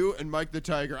picturing you and Mike the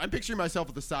Tiger. I'm picturing myself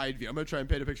at the side view. I'm going to try and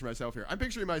paint a picture of myself here. I'm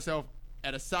picturing myself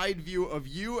at a side view of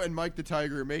you and Mike the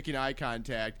Tiger making eye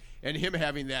contact and him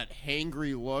having that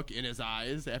hangry look in his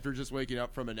eyes after just waking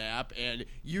up from a nap, and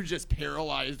you just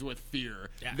paralyzed with fear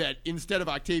that instead of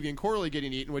Octavian Corley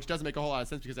getting eaten, which doesn't make a whole lot of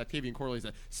sense because Octavian Corley's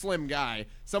a slim guy,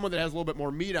 someone that has a little bit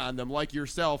more meat on them like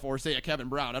yourself or, say, a Kevin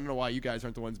Brown. I don't know why you guys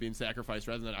aren't the ones being sacrificed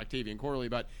rather than Octavian Corley,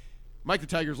 but Mike the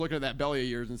Tiger's looking at that belly of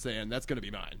yours and saying, that's going to be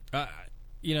mine.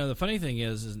 The funny thing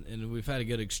is, and we've had a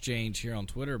good exchange here on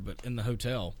Twitter, but in the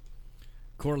hotel,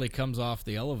 Corley comes off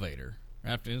the elevator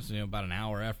after about an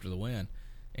hour after the win,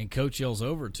 and Coach yells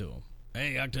over to him,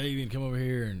 "Hey, Octavian, come over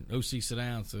here," and OC sit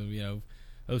down. So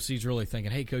OC's really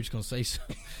thinking, "Hey, Coach, gonna say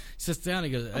something." He sits down.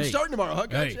 He goes, "Hey, I'm starting tomorrow, huh,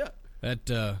 Coach?" Hey, that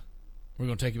we're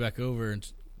gonna take you back over and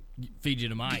feed you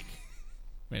to Mike."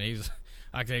 And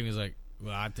Octavian's like,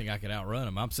 "Well, I think I could outrun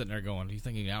him." I'm sitting there going, "Do you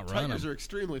think you can outrun him?" Tigers are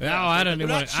extremely No, fast. I didn't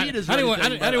want to. I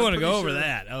didn't want to go over sure.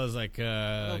 that. I was like,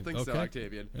 I don't think so, okay.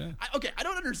 Octavian. Yeah. I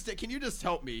don't understand. Can you just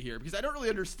help me here? Because I don't really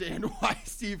understand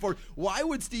why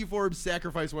would Steve Forbes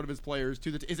sacrifice one of his players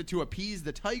to is it to appease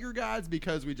the Tiger gods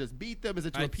because we just beat them? Is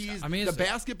it to appease the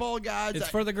basketball gods? It's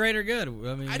for the greater good.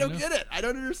 I don't get it. I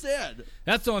don't understand.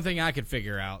 That's the only thing I could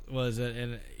figure out was that,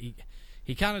 and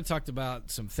he kind of talked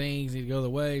about some things. He'd go the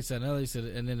way, he said another. He said,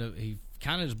 and then he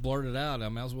kind of just blurted out, I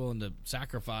was willing to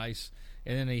sacrifice.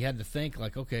 And then he had to think,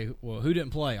 like, okay, well, who didn't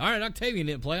play? All right, Octavian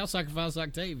didn't play. I'll sacrifice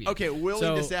Octavian. Okay,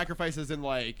 willing to sacrifice as in,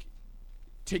 like,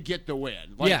 to get the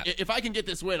win. Like, if I can get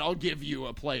this win, I'll give you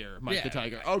a player, Mike the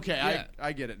Tiger. Okay,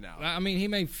 I get it now. I mean, he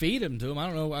may feed him to him.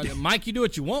 I don't know. Mike, you do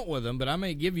what you want with him, but I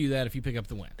may give you that if you pick up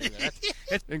the win.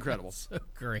 It's incredible. So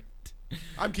great.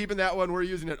 I'm keeping that one. We're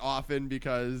using it often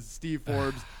because Steve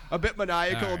Forbes, a bit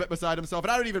maniacal, a bit beside himself,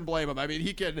 and I don't even blame him. I mean,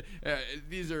 he can.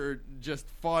 These are just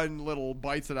fun little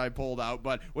bites that I pulled out.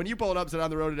 But when you pull an upset on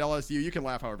the road at LSU, you can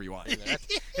laugh however you want.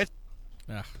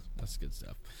 That's good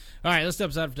stuff. All right, let's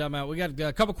step aside for timeout. We got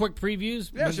a couple quick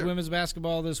previews. Yeah, sure. Women's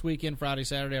basketball this weekend, Friday,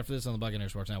 Saturday. After this on the Buccaneer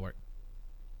Sports Network.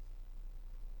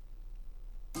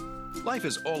 Life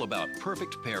is all about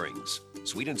perfect pairings.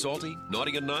 Sweet and salty,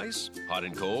 naughty and nice, hot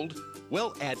and cold.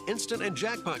 Well, add Instant and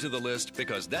Jackpot to the list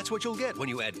because that's what you'll get when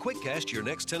you add Quick Cash to your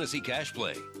next Tennessee Cash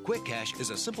play. Quick Cash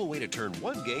is a simple way to turn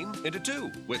one game into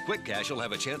two. With Quick Cash, you'll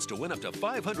have a chance to win up to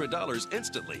 $500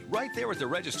 instantly, right there at the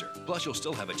register. Plus, you'll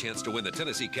still have a chance to win the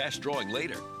Tennessee Cash drawing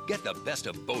later. Get the best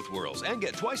of both worlds and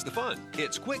get twice the fun.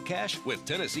 It's Quick Cash with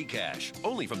Tennessee Cash,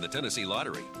 only from the Tennessee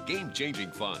Lottery.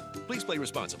 Game-changing fun. Please play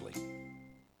responsibly.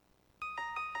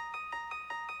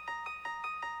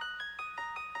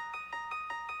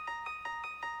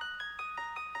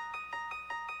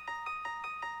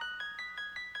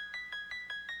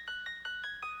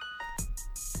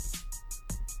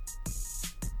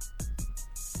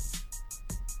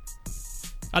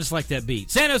 I just like that beat.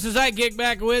 Sandos and Sidekick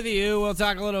back with you. We'll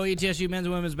talk a little ETSU men's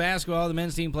and women's basketball. The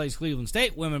men's team plays Cleveland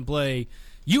State. Women play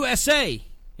USA.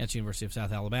 That's University of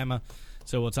South Alabama.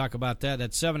 So we'll talk about that.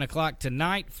 That's 7 o'clock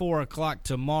tonight, 4 o'clock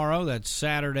tomorrow. That's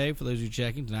Saturday for those who are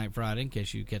checking. Tonight, Friday, in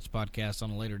case you catch podcasts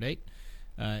on a later date.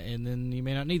 And then you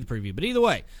may not need the preview. But either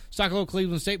way, let's talk a little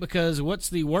Cleveland State because what's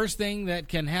the worst thing that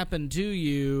can happen to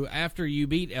you after you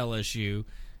beat LSU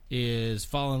is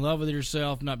fall in love with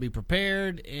yourself, not be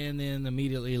prepared, and then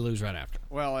immediately lose right after.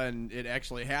 Well, and it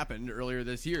actually happened earlier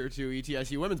this year to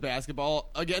ETSU women's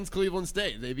basketball against Cleveland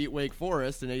State. They beat Wake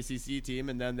Forest, an ACC team,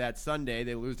 and then that Sunday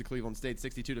they lose to Cleveland State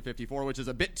 62-54, which is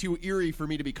a bit too eerie for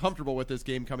me to be comfortable with this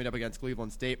game coming up against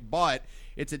Cleveland State. But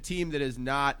it's a team that is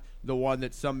not the one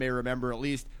that some may remember, at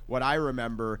least what I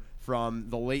remember from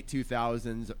the late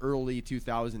 2000s, early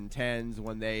 2010s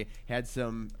when they had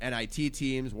some NIT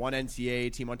teams. One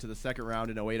NCAA team went to the second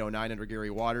round in 08-09 under Gary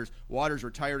Waters. Waters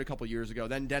retired a couple years ago.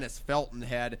 Then Dennis Felton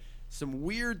had some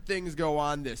weird things go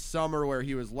on this summer where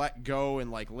he was let go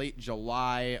in like late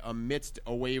July amidst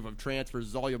a wave of transfers.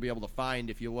 Is all you'll be able to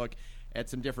find if you look at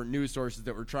some different news sources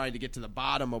that were trying to get to the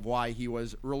bottom of why he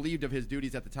was relieved of his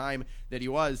duties at the time that he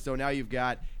was. So now you've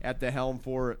got at the helm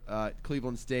for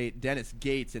Cleveland State, Dennis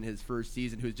Gates in his first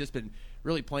season, who's just been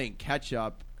really playing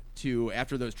catch-up to,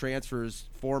 after those transfers,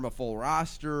 form a full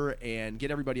roster and get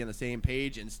everybody on the same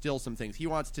page and still some things he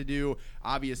wants to do.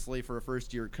 Obviously, for a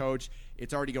first-year coach,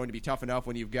 it's already going to be tough enough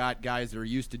when you've got guys that are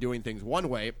used to doing things one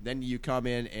way. Then you come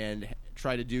in and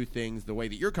try to do things the way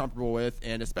that you're comfortable with,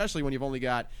 and especially when you've only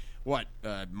got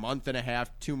a month and a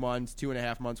half, 2 months,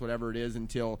 2.5 months, whatever it is,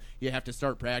 until you have to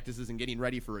start practices and getting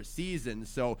ready for a season.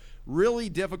 So really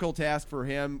difficult task for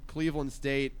him. Cleveland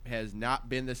State has not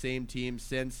been the same team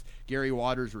since Gary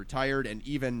Waters retired, and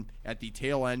even at the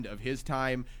tail end of his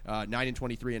time,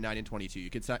 9-23 and 9-22. You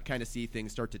could kind of see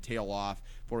things start to tail off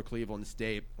for Cleveland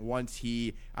State once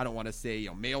he, I don't want to say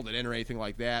mailed it in or anything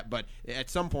like that, but at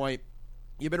some point,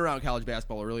 you've been around college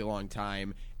basketball a really long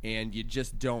time, and you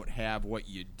just don't have what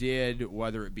you did,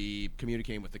 whether it be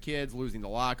communicating with the kids, losing the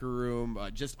locker room,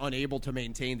 just unable to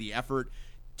maintain the effort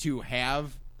to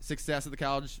have success at the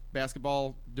college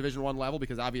basketball Division I level,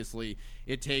 because obviously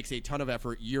it takes a ton of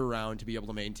effort year-round to be able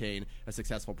to maintain a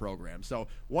successful program. So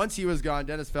once he was gone,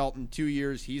 Dennis Felton, 2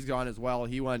 years, he's gone as well.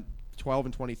 He went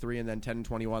 12-23 and then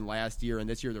 10-21 last year, and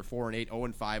this year they're 4-8,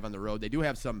 0-5 on the road. They do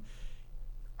have some,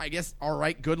 I guess, all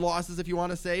right, good losses, if you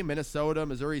want to say. Minnesota,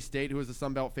 Missouri State, who is the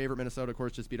Sun Belt favorite. Minnesota, of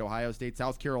course, just beat Ohio State.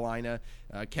 South Carolina,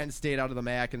 Kent State out of the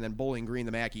MAC, and then Bowling Green,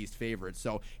 the MAC East favorite.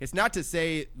 So it's not to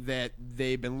say that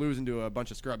they've been losing to a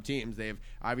bunch of scrub teams. They've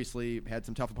obviously had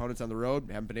some tough opponents on the road,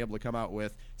 haven't been able to come out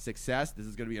with success. This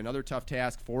is going to be another tough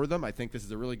task for them. I think this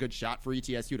is a really good shot for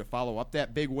ETSU to follow up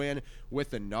that big win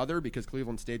with another, because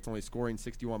Cleveland State's only scoring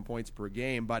 61 points per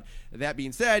game. But that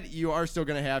being said, you are still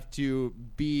going to have to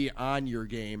be on your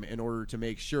game in order to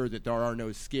make sure that there are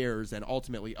no scares and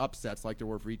ultimately upsets like there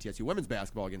were for ETSU women's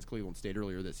basketball against Cleveland State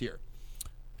earlier this year.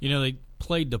 They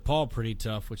played DePaul pretty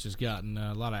tough, which has gotten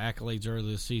a lot of accolades earlier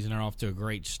this season. They're off to a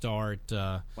great start.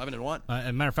 11-1. As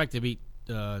a matter of fact, they beat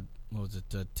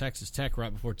Texas Tech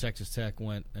right before Texas Tech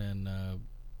went and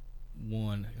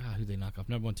won. Who they knock off?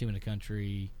 Number one team in the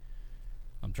country.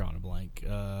 I'm drawing a blank.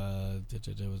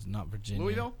 It was not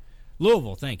Virginia.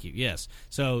 Louisville, thank you. Yes.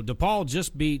 So DePaul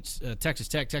just beats Texas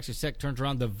Tech. Texas Tech turns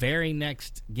around the very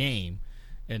next game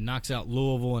and knocks out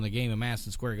Louisville in a game in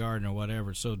Madison Square Garden or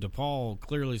whatever. So DePaul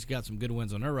clearly has got some good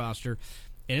wins on their roster.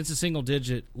 And it's a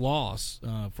single-digit loss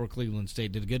for Cleveland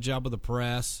State. Did a good job of the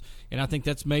press, and I think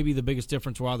that's maybe the biggest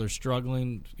difference why they're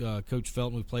struggling. Coach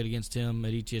Felton, we played against him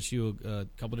at ETSU, a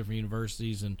couple different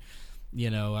universities, and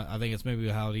I think it's maybe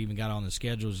how it even got on the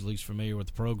schedule. At least familiar with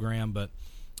the program, but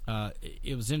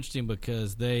it was interesting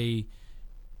because they,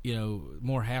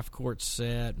 more half-court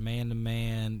set,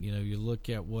 man-to-man. You look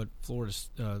at what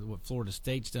Florida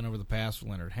State's done over the past with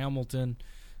Leonard Hamilton.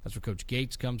 That's where Coach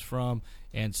Gates comes from.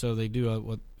 And so they do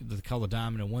what they call the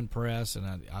diamond in one press, and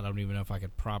I don't even know if I could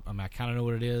I kind of know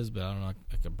what it is, but I don't know if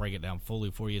I could break it down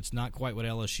fully for you. It's not quite what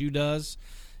LSU does.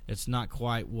 It's not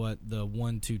quite what the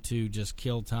 1-2-2 just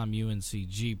kill time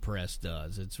UNCG press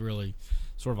does. It's really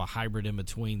sort of a hybrid in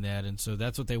between that, and so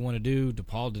that's what they want to do.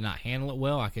 DePaul did not handle it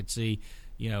well. I could see,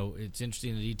 it's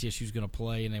interesting that ETSU is going to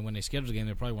play, and then when they scheduled the game,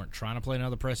 they probably weren't trying to play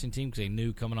another pressing team because they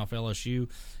knew coming off LSU,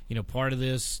 part of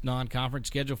this non-conference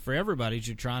schedule for everybody is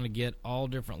you're trying to get all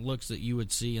different looks that you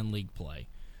would see in league play,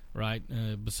 right?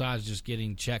 Besides just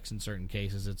getting checks in certain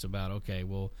cases, it's about, okay,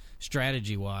 well,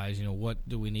 strategy-wise, what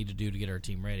do we need to do to get our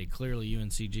team ready? Clearly,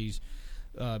 UNCG's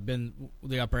been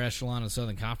the upper echelon of the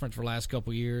Southern Conference for the last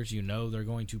couple of years. They're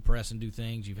going to press and do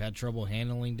things. You've had trouble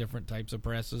handling different types of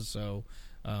presses, so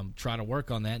try to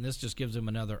work on that, and this just gives them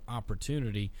another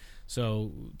opportunity.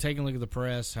 So taking a look at the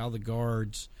press, how the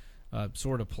guards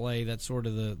sort of play, that's sort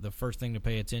of the first thing to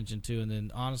pay attention to. And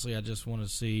then, honestly, I just want to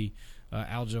see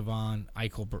Aljavon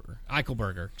Eichelberger.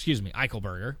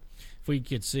 If we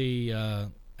could see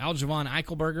Aljavon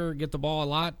Eichelberger get the ball a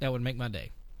lot, that would make my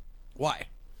day. Why?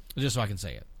 Just so I can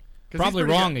say it. Probably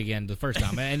wrong again the first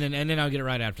time, and then I'll get it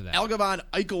right after that. Aljavon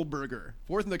Eichelberger,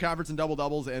 fourth in the conference in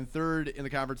double-doubles and third in the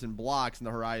conference in blocks in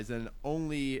the Horizon.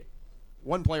 Only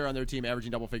one player on their team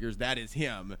averaging double figures. That is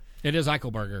him. It is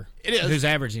Eichelberger. It is. Who's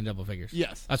averaging double figures.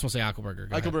 Yes. I just want to say Eichelberger.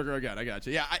 Eichelberger again. I got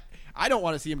you. Yeah, I don't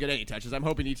want to see him get any touches. I'm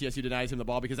hoping ETSU denies him the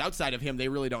ball because outside of him, they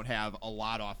really don't have a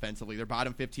lot offensively. They're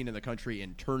bottom 15 in the country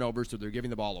in turnovers, so they're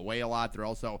giving the ball away a lot. They're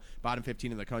also bottom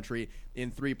 15 in the country in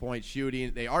three-point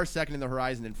shooting. They are second in the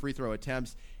Horizon in free throw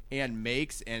attempts and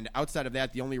makes, and outside of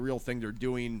that, the only real thing they're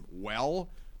doing well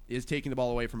is taking the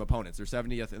ball away from opponents. They're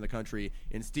 70th in the country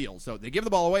in steals. So they give the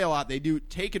ball away a lot. They do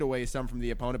take it away some from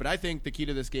the opponent, but I think the key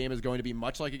to this game is going to be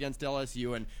much like against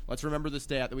LSU, and let's remember the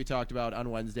stat that we talked about on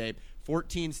Wednesday.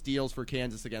 14 steals for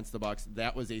Kansas against the Bucks.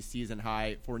 That was a season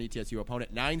high for an ETSU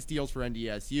opponent. 9 steals for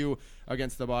NDSU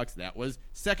against the Bucks. That was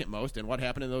second most. And what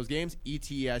happened in those games?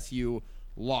 ETSU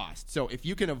lost. So if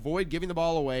you can avoid giving the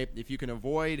ball away, if you can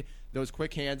avoid those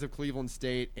quick hands of Cleveland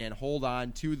State and hold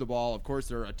on to the ball, of course,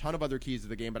 there are a ton of other keys to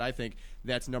the game, but I think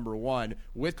that's number one.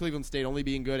 With Cleveland State only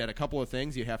being good at a couple of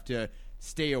things, you have to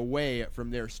stay away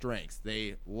from their strengths.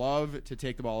 They love to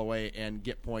take the ball away and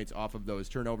get points off of those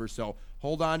turnovers. So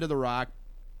hold on to the rock.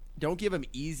 don't give them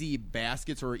easy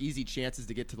baskets or easy chances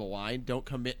to get to the line. Don't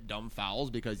commit dumb fouls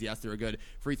because, yes, they're a good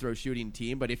free throw shooting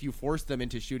team. But if you force them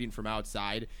into shooting from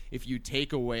outside, if you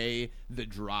take away the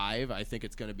drive, I think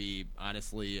it's going to be,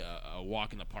 honestly, a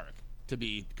walk in the park, to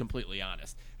be completely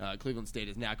honest. Cleveland State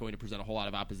is not going to present a whole lot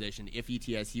of opposition if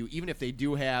ETSU, even if they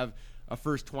do have a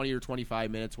first 20 or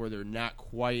 25 minutes where they're not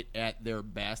quite at their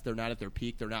best, they're not at their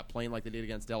peak, they're not playing like they did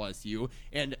against LSU.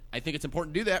 And I think it's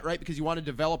important to do that, right, because you want to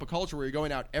develop a culture where you're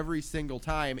going out every single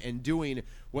time and doing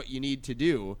what you need to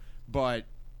do. But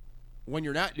when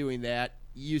you're not doing that,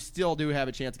 you still do have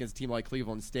a chance against a team like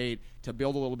Cleveland State to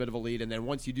build a little bit of a lead, and then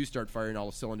once you do start firing all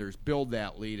the cylinders, build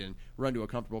that lead and run to a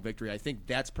comfortable victory. I think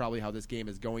that's probably how this game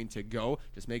is going to go.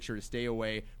 Just make sure to stay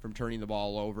away from turning the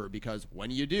ball over, because when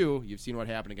you do, you've seen what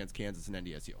happened against Kansas and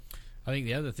NDSU. I think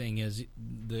the other thing is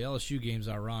the LSU game's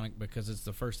ironic because it's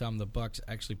the first time the Bucks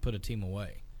actually put a team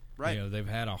away. Right. They've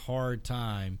had a hard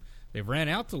time. They've ran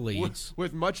out the leads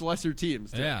with much lesser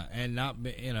teams, too. Yeah, and not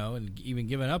and even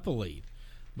giving up a lead.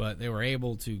 But they were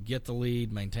able to get the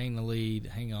lead, maintain the lead,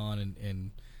 hang on,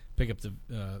 and pick up the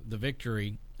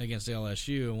victory against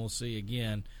LSU. And we'll see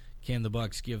again, can the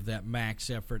Bucks give that max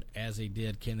effort as they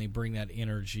did? Can they bring that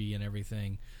energy and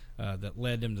everything that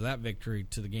led them to that victory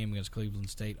to the game against Cleveland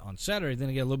State on Saturday? Then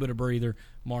you get a little bit of breather,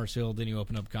 Mars Hill. Then you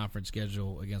open up conference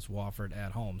schedule against Wofford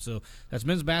at home. So that's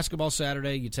men's basketball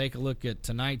Saturday. You take a look at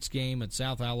tonight's game at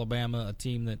South Alabama, a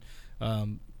team that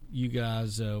you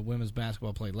guys, women's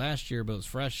basketball played last year, but it was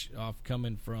fresh off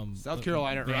coming from South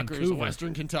Carolina, Vancouver. Rutgers,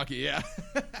 Western Kentucky, yeah.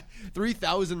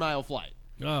 3,000-mile flight.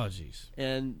 Oh, jeez.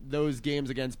 And those games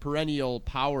against perennial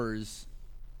powers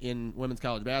in women's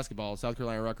college basketball, South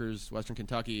Carolina, Rutgers, Western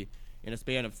Kentucky, in a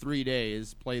span of 3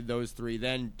 days, played those three.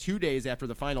 Then 2 days after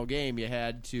the final game, you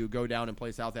had to go down and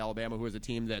play South Alabama, who was a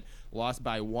team that lost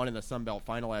by 1 in the Sun Belt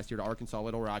final last year to Arkansas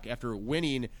Little Rock after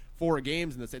winning 4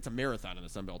 games. It's a marathon in the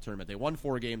Sun Belt tournament. They won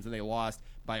 4 games, and they lost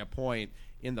by a point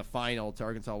in the final to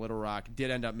Arkansas Little Rock. Did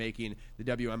end up making the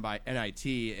WM by NIT,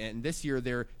 and this year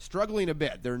they're struggling a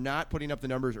bit. They're not putting up the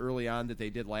numbers early on that they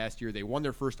did last year. They won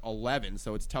their first 11,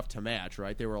 so it's tough to match,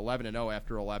 right? They were 11-0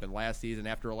 after 11 last season.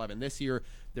 After 11 this year,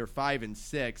 they're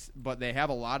 5-6, but they have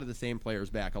a lot of the same players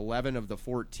back. 11 of the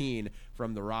 14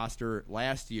 from the roster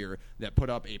last year that put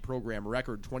up a program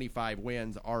record 25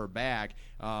 wins are back,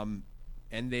 and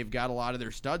they've got a lot of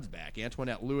their studs back.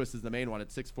 Antoinette Lewis is the main one at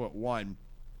 6'1".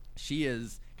 She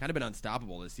is kind of been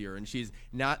unstoppable this year, and she's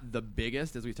not the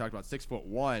biggest, as we talked about,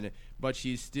 6'1", but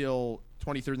she's still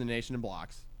 23rd in the nation in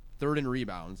blocks, 3rd in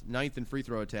rebounds, 9th in free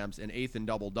throw attempts, and 8th in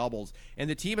double-doubles. And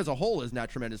the team as a whole is not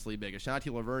tremendously big. Ashanti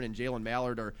Laverne and Jalen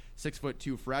Mallard are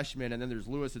 6'2" freshmen, and then there's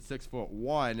Lewis at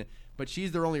 6'1", but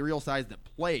she's their only real size that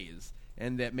plays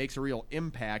and that makes a real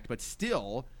impact. But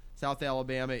still, South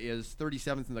Alabama is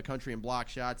 37th in the country in block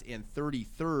shots and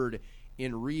 33rd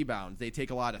in rebounds. They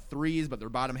take a lot of threes, but they're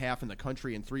bottom half in the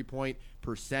country in three-point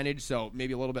percentage, so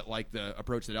maybe a little bit like the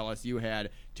approach that LSU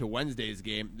had to Wednesday's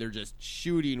game. They're just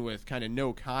shooting with kind of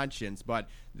no conscience, but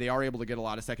they are able to get a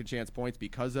lot of second-chance points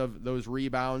because of those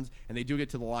rebounds, and they do get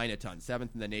to the line a ton,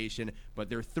 7th in the nation, but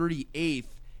they're 38th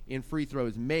in free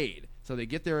throws made. So they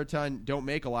get there a ton, don't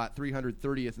make a lot,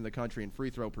 330th in the country in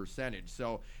free throw percentage.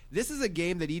 So this is a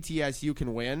game that ETSU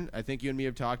can win. I think you and me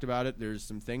have talked about it. There's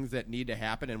some things that need to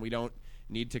happen, and we don't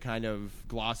need to kind of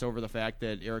gloss over the fact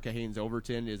that Erica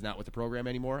Haynes-Overton is not with the program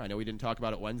anymore. I know we didn't talk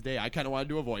about it Wednesday. I kind of wanted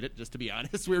to avoid it, just to be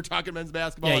honest. We were talking men's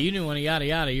basketball. Yeah, you knew when he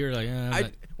yada, you were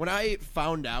like, when I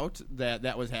found out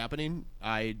that was happening,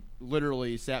 I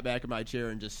literally sat back in my chair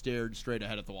and just stared straight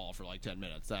ahead at the wall for like 10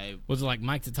 minutes. Was it like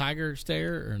Mike the Tiger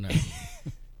stare or no?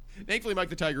 Thankfully, Mike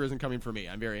the Tiger isn't coming for me.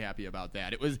 I'm very happy about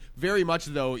that. It was very much,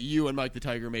 though, you and Mike the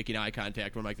Tiger making eye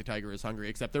contact when Mike the Tiger is hungry,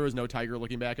 except there was no tiger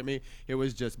looking back at me. It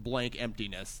was just blank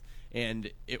emptiness, and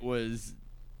it was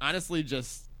honestly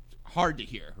just hard to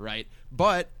hear, right?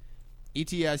 But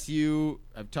ETSU,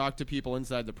 I've talked to people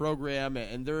inside the program,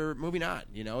 and they're moving on.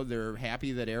 You know, they're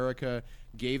happy that Erica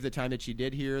gave the time that she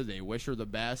did here. They wish her the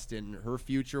best in her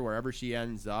future wherever she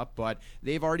ends up, but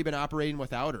they've already been operating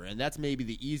without her, and that's maybe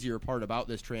the easier part about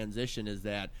this transition is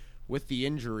that with the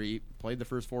injury, played the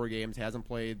first 4 games, hasn't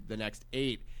played the next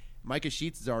 8, Micah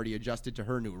Sheets has already adjusted to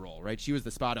her new role, right? She was the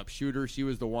spot-up shooter. She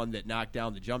was the one that knocked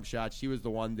down the jump shots. She was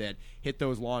the one that hit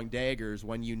those long daggers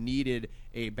when you needed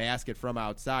a basket from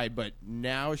outside. But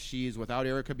now she's, without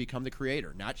Erica, become the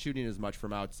creator, not shooting as much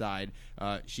from outside.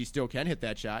 She still can hit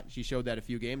that shot. She showed that a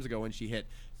few games ago when she hit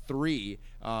 3,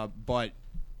 but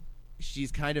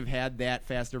she's kind of had that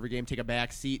fast over game take a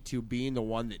back seat to being the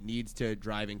one that needs to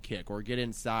drive and kick or get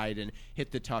inside and hit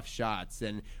the tough shots.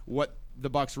 And what the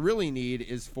Bucks really need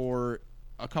is for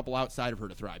a couple outside of her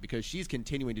to thrive, because she's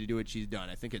continuing to do what she's done.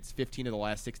 I think it's 15 of the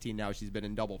last 16 now. She's been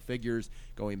in double figures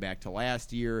going back to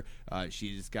last year.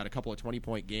 She's got a couple of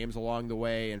 20-point games along the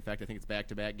way. In fact, I think it's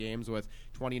back-to-back games with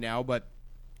 20 now. But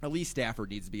Elise Stafford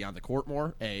needs to be on the court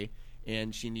more,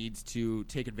 and she needs to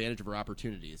take advantage of her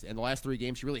opportunities. And the last 3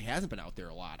 games, she really hasn't been out there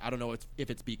a lot. I don't know if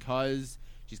it's because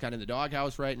she's kind of in the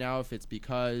doghouse right now, if it's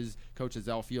because Coach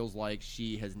Ezell feels like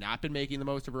she has not been making the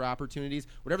most of her opportunities.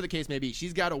 Whatever the case may be,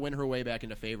 she's got to win her way back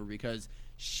into favor, because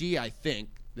I think,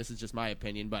 this is just my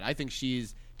opinion, but I think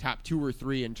she's top 2 or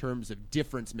 3 in terms of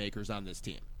difference makers on this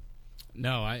team.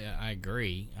 No, I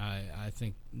agree. I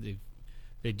think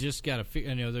they just got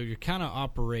to, they're kind of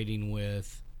operating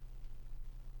with,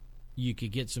 you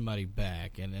could get somebody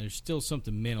back, and there's still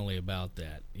something mentally about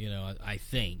that. I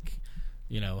think,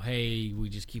 hey, we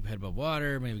just keep head above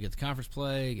water, maybe get the conference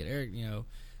play, get Eric,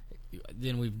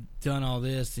 then we've done all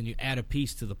this, and you add a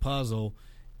piece to the puzzle,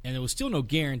 and there was still no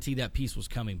guarantee that piece was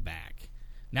coming back.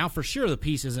 Now, for sure, the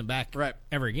piece isn't back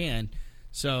ever again.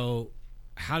 So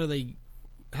how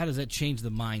does that change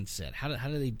the mindset? How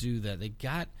do they do that? They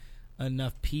got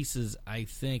enough pieces, I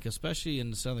think, especially in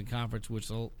the Southern Conference,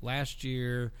 which last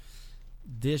year,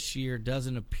 this year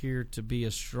doesn't appear to be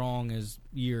as strong as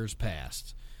years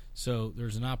past. So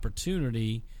there's an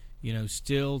opportunity,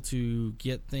 still to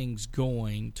get things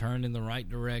going, turn in the right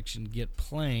direction, get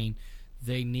playing.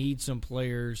 They need some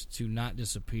players to not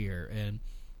disappear. And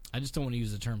I just don't want to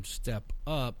use the term step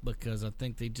up, because I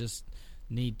think they just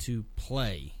need to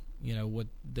play, what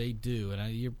they do.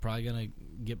 And you're probably going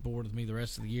to get bored with me the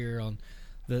rest of the year on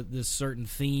the certain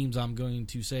themes I'm going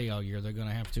to say all year. They're going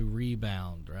to have to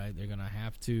rebound, right? They're going to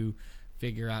have to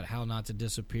figure out how not to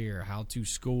disappear, how to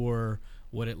score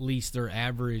what at least their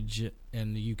average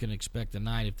and you can expect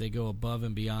tonight. If they go above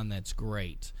and beyond, that's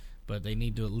great. But they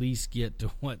need to at least get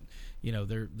to what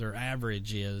their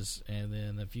average is, and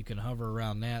then if you can hover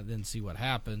around that, then see what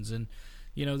happens. And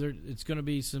it's going to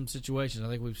be some situations. I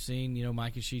think we've seen,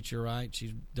 Micah Sheets, you're right.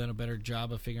 She's done a better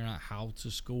job of figuring out how to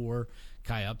score.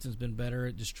 Kai Upton's been better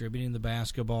at distributing the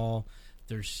basketball.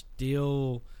 There's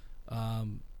still,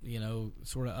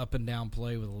 sort of up and down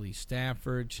play with Elise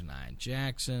Stafford, Shania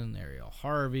Jackson, Ariel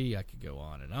Harvey. I could go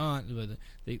on and on. But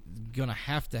they're going to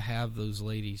have those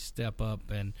ladies step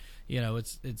up. And,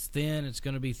 it's thin. It's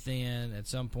going to be thin at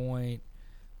some point.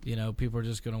 People are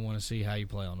just going to want to see how you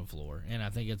play on the floor. And I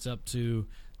think it's up to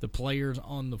the players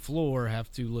on the floor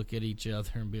have to look at each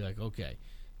other and be like, okay,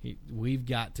 we've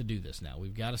got to do this now.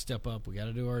 We've got to step up. We've got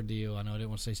to do our deal. I know I didn't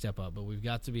want to say step up, but we've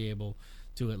got to be able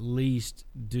to at least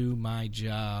do my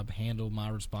job, handle my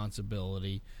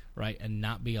responsibility, right, and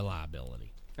not be a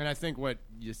liability. And I think what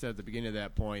you said at the beginning of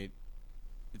that point,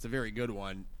 it's a very good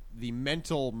one. The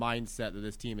mental mindset that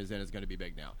this team is in is going to be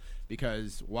big now,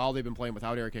 because while they've been playing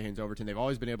without Erica Haynes-Overton, they've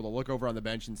always been able to look over on the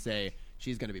bench and say,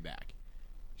 she's going to be back.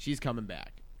 She's coming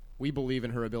back. We believe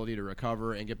in her ability to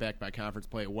recover and get back by conference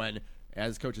play when,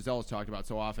 as Coach Ezell has talked about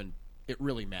so often, it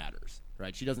really matters,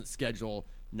 right? She doesn't schedule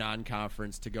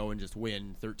non-conference to go and just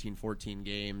win 13, 14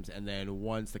 games, and then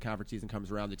once the conference season comes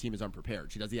around, the team is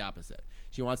unprepared. She does the opposite.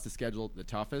 She wants to schedule the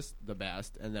toughest, the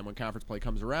best, and then when conference play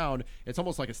comes around, it's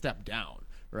almost like a step down,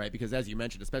 right? Because as you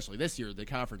mentioned, especially this year, the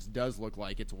conference does look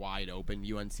like it's wide open.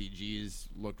 UNCG's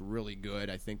looked really good.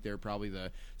 I think they're probably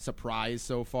the surprise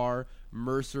so far.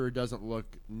 Mercer doesn't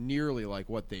look nearly like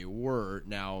what they were.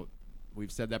 Now,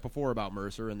 we've said that before about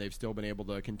Mercer, and they've still been able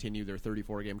to continue their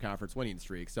 34-game conference winning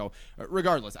streak. So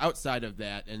regardless, outside of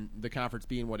that, and the conference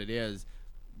being what it is,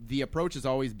 the approach has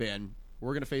always been,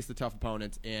 we're going to face the tough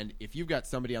opponents, and if you've got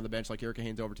somebody on the bench like Erica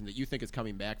Haynes-Overton that you think is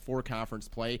coming back for conference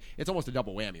play, it's almost a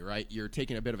double whammy, right? You're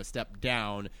taking a bit of a step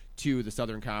down to the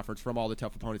Southern Conference from all the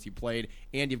tough opponents you played,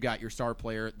 and you've got your star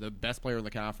player, the best player in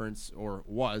the conference, or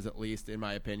was at least, in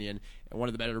my opinion, and one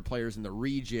of the better players in the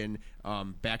region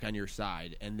back on your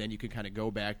side, and then you can kind of go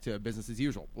back to business as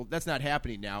usual. Well, that's not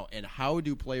happening now, and how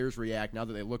do players react now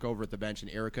that they look over at the bench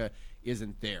and Erica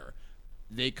isn't there?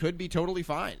 They could be totally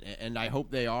fine, and I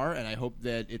hope they are, and I hope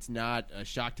that it's not a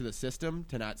shock to the system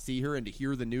to not see her and to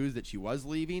hear the news that she was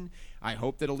leaving. I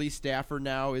hope that Elise Stafford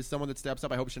now is someone that steps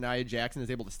up. I hope Shania Jackson is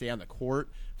able to stay on the court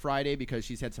Friday because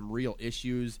she's had some real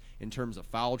issues in terms of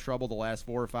foul trouble the last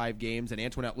 4 or 5 games, and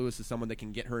Antoinette Lewis is someone that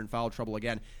can get her in foul trouble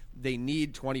again. They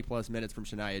need 20-plus minutes from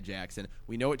Shania Jackson.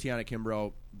 We know what Tiana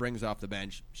Kimbrough brings off the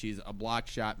bench. She's a block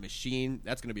shot machine.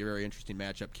 That's going to be a very interesting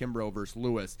matchup, Kimbrough versus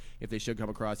Lewis, if they should come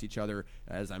across each other,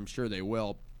 as I'm sure they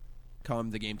will,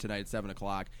 come the game tonight at 7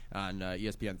 o'clock on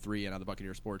ESPN3 and on the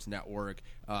Buccaneer Sports Network.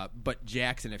 But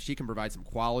Jackson, if she can provide some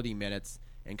quality minutes,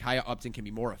 and Kaya Upton can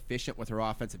be more efficient with her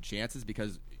offensive chances,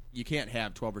 because you can't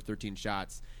have 12 or 13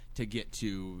 shots to get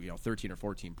to 13 or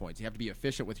 14 points. You have to be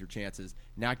efficient with your chances,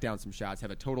 knock down some shots,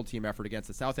 have a total team effort against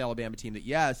the South Alabama team that,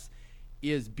 yes,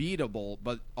 is beatable,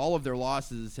 but all of their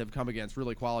losses have come against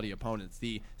really quality opponents.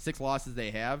 The 6 losses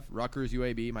they have, Rutgers,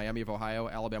 UAB, Miami of Ohio,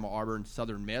 Alabama, Auburn,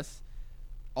 Southern Miss,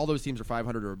 all those teams are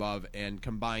 500 or above, and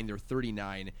combined they're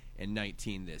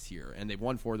 39-19 this year. And they've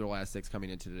won 4 of their last 6 coming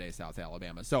into today, South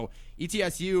Alabama. So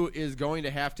ETSU is going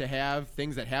to have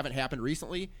things that haven't happened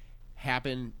recently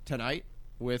happen tonight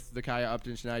with the Kaya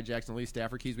Upton, Shania Jackson Lee,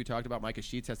 Stafford Keys we talked about. Micah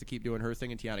Sheets has to keep doing her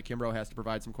thing, and Tiana Kimbrough has to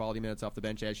provide some quality minutes off the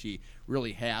bench, as she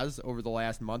really has over the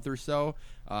last month or so.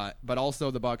 But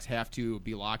also the Bucks have to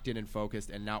be locked in and focused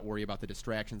and not worry about the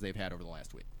distractions they've had over the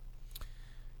last week.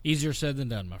 Easier said than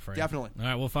done, my friend. Definitely. All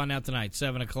right, we'll find out tonight,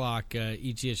 7 o'clock,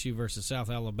 ETSU versus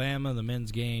South Alabama, the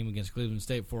men's game against Cleveland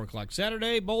State, 4 o'clock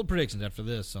Saturday. Bold predictions after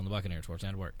this on the Buccaneer Sports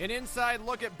Network. An inside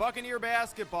look at Buccaneer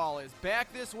basketball is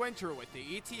back this winter with the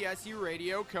ETSU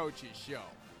Radio Coaches Show.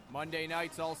 Monday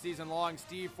nights all season long,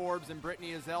 Steve Forbes and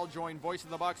Brittany Azell join Voice of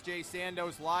the Bucks Jay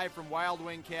Sandos live from Wild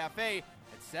Wing Cafe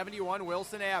at 71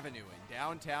 Wilson Avenue in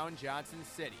downtown Johnson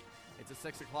City. It's a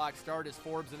 6 o'clock start as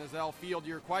Forbes and Azell field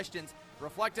your questions,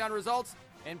 reflect on results,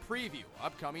 and preview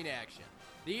upcoming action.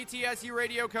 The ETSU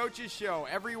Radio Coaches Show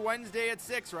every Wednesday at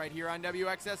 6 right here on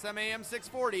WXSM AM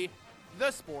 640,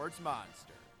 The Sports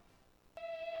Monster.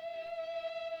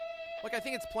 Look, I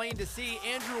think it's plain to see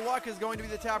Andrew Luck is going to be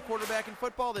the top quarterback in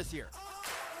football this year.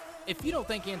 If you don't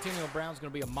think Antonio Brown's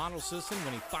going to be a model citizen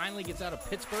when he finally gets out of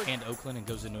Pittsburgh and Oakland and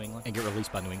goes to New England and get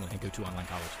released by New England and go to online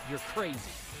college, you're crazy.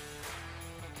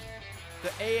 The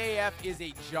AAF is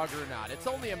a juggernaut. It's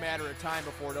only a matter of time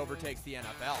before it overtakes the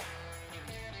NFL.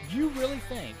 You really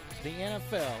think the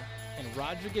NFL and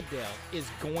Roger Goodell is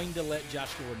going to let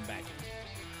Josh Gordon back in?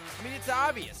 I mean, it's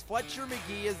obvious. Fletcher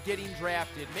McGee is getting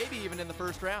drafted, maybe even in the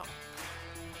first round.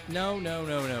 No.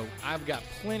 I've got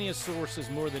plenty of sources,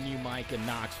 more than you, Mike, in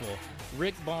Knoxville.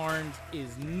 Rick Barnes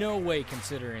is no way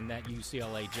considering that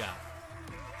UCLA job.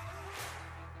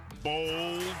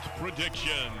 Bold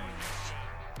predictions.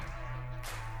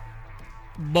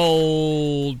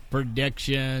 Bold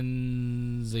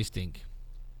predictions. They stink.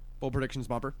 Bold predictions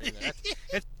bumper.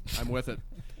 I'm with it.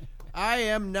 I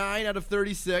am 9 out of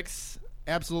 36.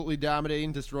 Absolutely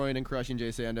dominating, destroying, and crushing Jay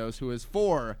Sandos, who is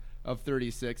 4 of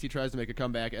 36. He tries to make a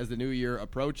comeback as the new year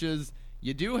approaches.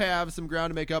 You do have some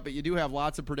ground to make up, but you do have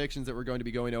lots of predictions that we're going to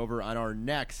be going over on our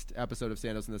next episode of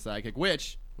Sandos and the Sidekick,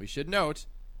 which we should note,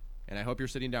 and I hope you're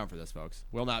sitting down for this, folks,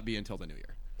 will not be until the new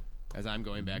year. As I'm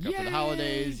going back up for the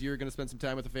holidays, you're going to spend some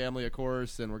time with the family, of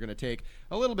course, and we're going to take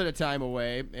a little bit of time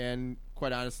away. And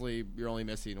quite honestly, you're only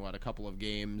missing, a couple of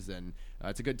games, and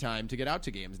it's a good time to get out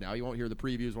to games now. You won't hear the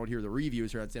previews, won't hear the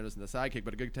reviews here on Sandos and the Sidekick,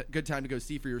 but a good time to go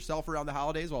see for yourself around the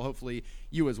holidays, while hopefully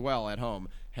you as well at home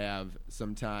have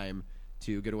some time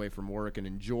to get away from work and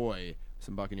enjoy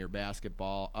some Buccaneer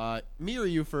basketball. Me or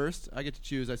you first? I get to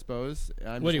choose, I suppose.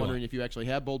 I'm just wondering if you actually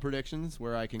have bold predictions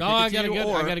where I can kick it to you.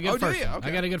 I got a good first one. Okay.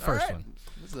 I got a good first one.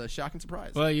 This is a shocking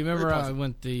surprise. Well, you remember I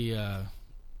went the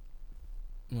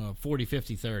 40,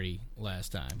 50, 30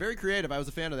 last time. Very creative. I was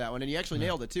a fan of that one, and you actually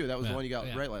nailed it, too. That was the one you got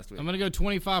right last week. I'm going to go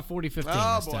 25, 40, 15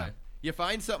 this time. You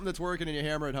find something that's working and you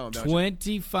hammer it home, don't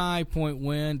 25-point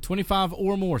win, 25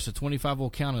 or more, so 25 will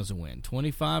count as a win.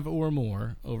 25 or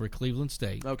more over Cleveland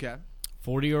State. Okay.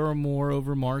 40 or more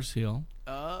over Mars Hill.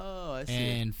 Oh, I see.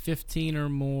 And 15 or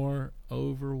more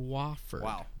over Wofford.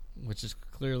 Wow. Which is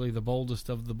clearly the boldest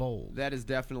of the bold. That is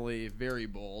definitely very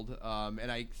bold.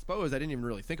 And I suppose I didn't even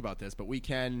really think about this, but we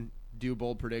can do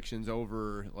bold predictions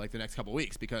over the next couple of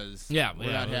weeks because we don't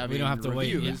have to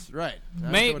reviews. Wait. Right.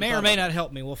 May or may not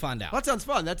help me. We'll find out. Well, that sounds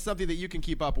fun. That's something that you can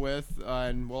keep up with,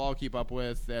 and we'll all keep up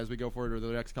with as we go forward over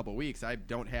the next couple of weeks. I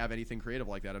don't have anything creative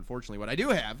like that, unfortunately. What I do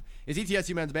have is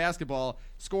ETSU men's basketball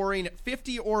scoring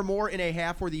 50 or more in a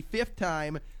half for the 5th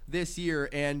time this year.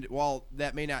 And while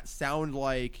that may not sound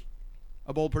like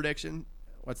a bold prediction,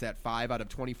 what's that, 5 out of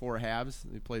 24 halves?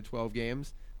 They played 12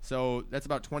 games. So that's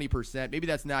about 20%. Maybe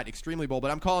that's not extremely bold,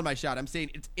 but I'm calling my shot. I'm saying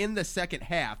it's in the second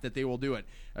half that they will do it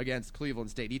against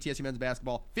Cleveland State. ETSU men's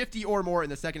basketball, 50 or more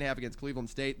in the second half against Cleveland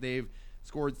State. They've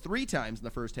scored 3 times in the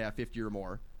first half, 50 or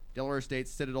more. Delaware State,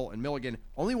 Citadel, and Milligan,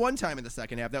 only 1 time in the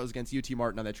second half. That was against UT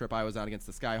Martin on that trip I was on against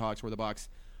the Skyhawks, where the Bucks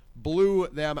blew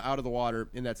them out of the water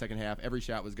in that second half. Every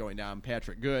shot was going down.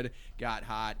 Patrick Good got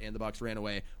hot, and the Bucks ran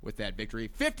away with that victory.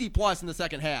 50-plus in the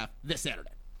second half this Saturday.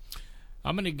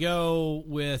 I'm going to go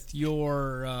with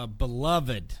your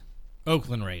beloved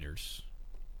Oakland Raiders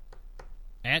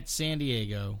at San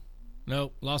Diego.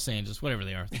 Nope, Los Angeles, whatever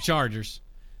they are. The Chargers.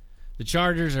 The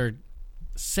Chargers are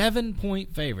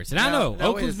 7-point favorites. And I know,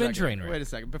 Oakland's been train wreck. Wait a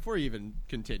second. Before you even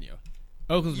continue,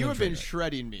 Oakland's you been have been train wreck.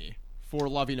 shredding me for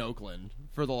loving Oakland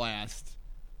for the last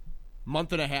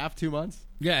month and a half, 2 months.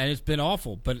 Yeah, and it's been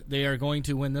awful, but they are going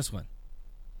to win this one.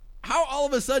 How all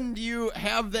of a sudden do you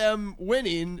have them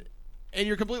winning, and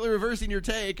you're completely reversing your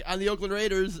take on the Oakland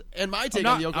Raiders and my take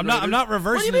on the Oakland Raiders? I'm not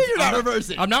reversing. What do you mean you're not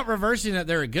reversing? I'm not reversing that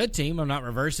they're a good team. I'm not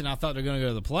reversing I thought they're going to go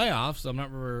to the playoffs. I'm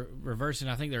not reversing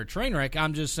I think they're a train wreck.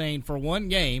 I'm just saying for one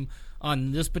game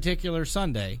on this particular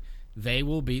Sunday, they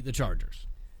will beat the Chargers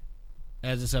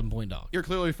as a 7-point dog. You're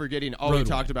clearly forgetting all we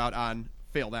talked about on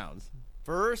fail downs.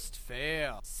 First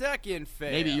fail. Second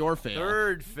fail. Maybe your fail.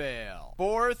 Third fail.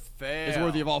 Fourth fail. It's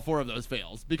worthy of all 4 of those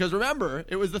fails. Because remember,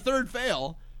 it was the third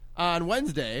fail on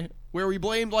Wednesday where we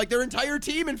blamed like their entire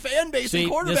team and fan base and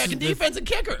quarterback and defense and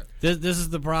kicker. This is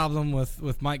the problem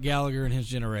with Mike Gallagher and his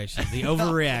generation. The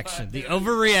overreaction. The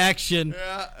overreaction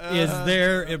is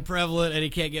there and prevalent, and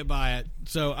he can't get by it.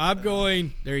 So I'm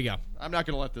going. There you go. I'm not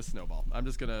going to let this snowball. I'm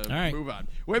just going All right. to move on.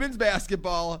 Women's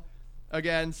basketball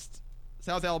against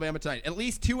South Alabama tonight. At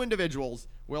least 2 individuals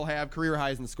will have career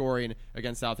highs in scoring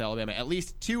against South Alabama. At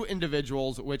least 2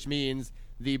 individuals, which means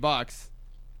the Bucks,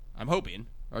 I'm hoping,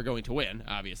 are going to win,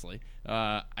 obviously.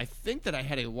 I think that I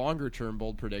had a longer-term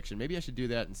bold prediction. Maybe I should do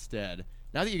that instead.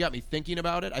 Now that you got me thinking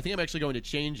about it, I think I'm actually going to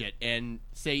change it and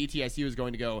say ETSU is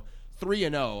going to go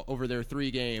 3-0 over their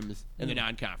 3 games in the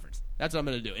non-conference. That's what I'm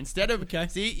going to do. Instead of,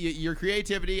 see, your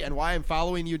creativity and why I'm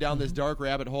following you down this dark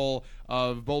rabbit hole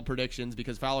of bold predictions,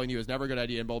 because following you is never a good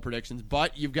idea in bold predictions,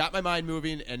 but you've got my mind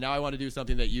moving, and now I want to do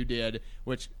something that you did,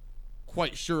 which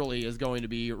quite surely is going to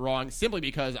be wrong simply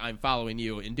because I'm following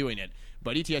you in doing it.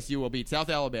 But ETSU will beat South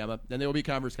Alabama, then they will beat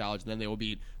Commerce College, and then they will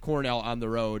beat Cornell on the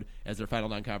road as their final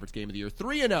non-conference game of the year.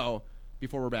 3-0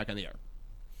 before we're back on the air.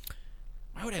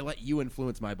 Why would I let you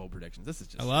influence my bold predictions? This is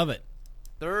just... I love it.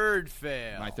 Third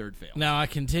fail. My third fail. Now I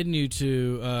continue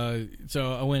to.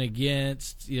 So I went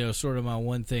against sort of my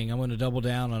one thing. I'm going to double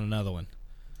down on another one.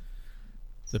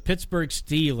 The Pittsburgh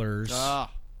Steelers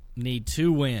need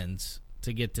 2 wins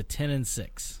to get to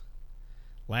 10-6.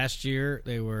 Last year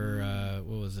they were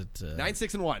what was it?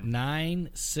 9-6-1.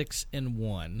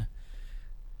 9-6-1.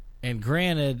 And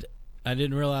granted, I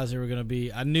didn't realize they were going to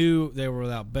be. I knew they were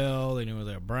without Bell. They knew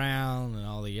without Brown and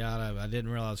all the yada. I didn't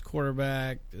realize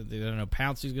quarterback. They don't know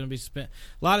Pouncey's going to be spent.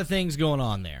 A lot of things going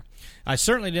on there. I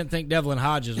certainly didn't think Devlin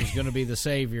Hodges was going to be the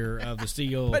savior of the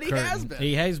Steel But he curtain. has been.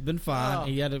 He has been fine. Oh.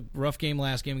 He had a rough game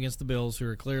last game against the Bills, who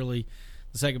are clearly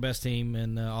the second best team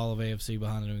in all of AFC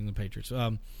behind the New England Patriots.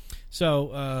 We'll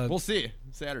see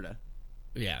Saturday.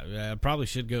 Yeah, I probably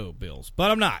should go Bills,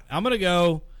 but I'm not. I'm going to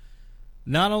go.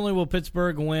 Not only will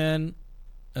Pittsburgh win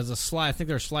as a slight, I think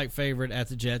they're a slight favorite at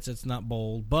the Jets. It's not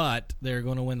bold, but they're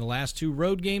going to win the last 2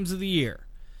 road games of the year,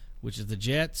 which is the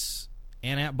Jets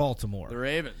and at Baltimore. The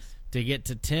Ravens. To get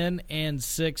to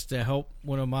 10-6 to help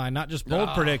one of my not just bold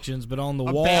predictions, but on the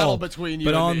wall. Battle between you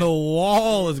but and on me. the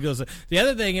wall is going to. The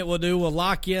other thing it will do will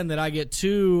lock in that I get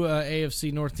 2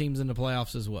 AFC North teams in the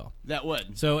playoffs as well. That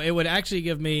would. So it would actually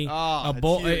give me a that's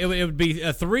bold. huge. It would be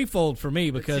a threefold for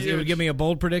me because it would huge. give me a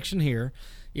bold prediction here.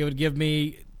 It would give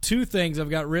me 2 things I've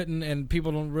got written, and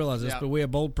people don't realize this, Yeah. but we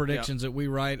have bold predictions that we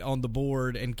write on the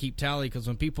board and keep tally because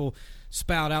when people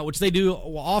spout out, which they do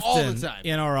often All the time.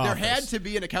 in our office. There had to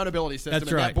be an accountability system, That's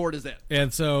and right. that board is it.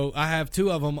 And so I have 2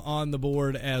 of them on the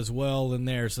board as well in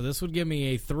there. So this would give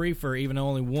me a 3 for even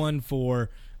only 1 for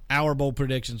our bold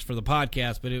predictions for the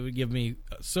podcast, but it would give me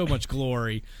so much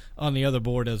glory on the other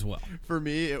board as well. For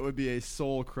me, it would be a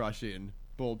soul-crushing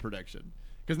bold prediction.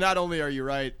 Because not only are you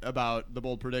right about the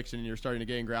bold prediction and you're starting to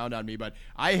gain ground on me, but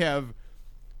I have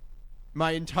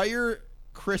my entire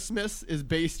Christmas is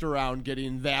based around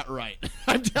getting that right.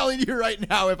 I'm telling you right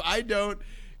now, if I don't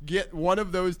get one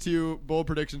of those 2 bold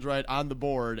predictions right on the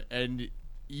board and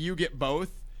you get both,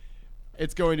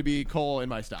 it's going to be coal in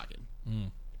my stocking.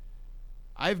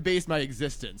 I've based my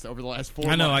existence over the last 4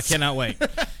 months. I know. I cannot wait.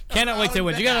 Cannot wait to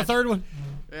win. You got a third one?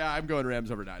 Yeah, I'm going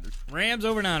Rams over Niners. Rams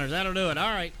over Niners. That'll do it.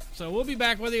 All right. So we'll be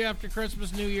back with you after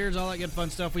Christmas, New Year's, all that good fun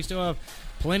stuff. We still have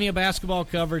plenty of basketball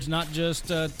coverage, not just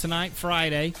tonight,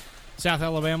 Friday. South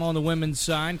Alabama on the women's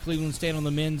side, Cleveland State on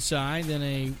the men's side. Then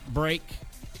a break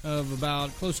of about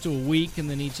close to a week, and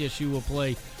then ETSU will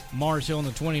play Mars Hill on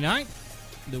the 29th.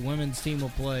 The women's team will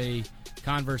play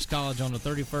Converse College on the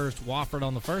 31st, Wofford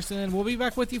on the 1st, and then we'll be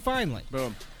back with you finally.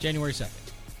 Boom. January 2nd.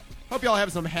 Hope y'all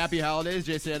have some happy holidays.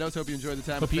 Jay Sandos, hope you enjoy the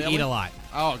time Hope with you family. eat a lot.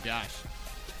 Oh, gosh.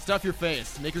 Stuff your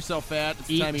face. Make yourself fat. It's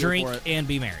the Eat, time of year drink, for it. and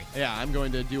be merry. Yeah, I'm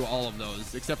going to do all of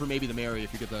those, except for maybe the merry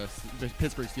if you get the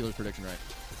Pittsburgh Steelers prediction right.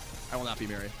 I will not be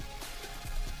merry.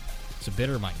 It's a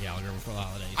bitter Mike Gallagher for the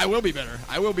holidays. I will be bitter.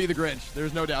 I will be the Grinch.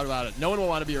 There's no doubt about it. No one will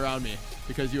want to be around me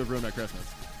because you have ruined my Christmas.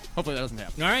 Hopefully that doesn't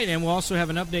happen. All right, and we'll also have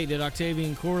an update. Did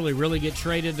Octavian Corley really get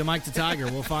traded to Mike the Tiger?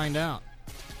 We'll find out.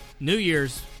 New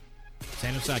Year's,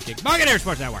 Sando Sidekick, Buccaneers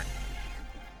Sports Network.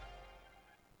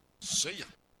 See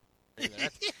ya.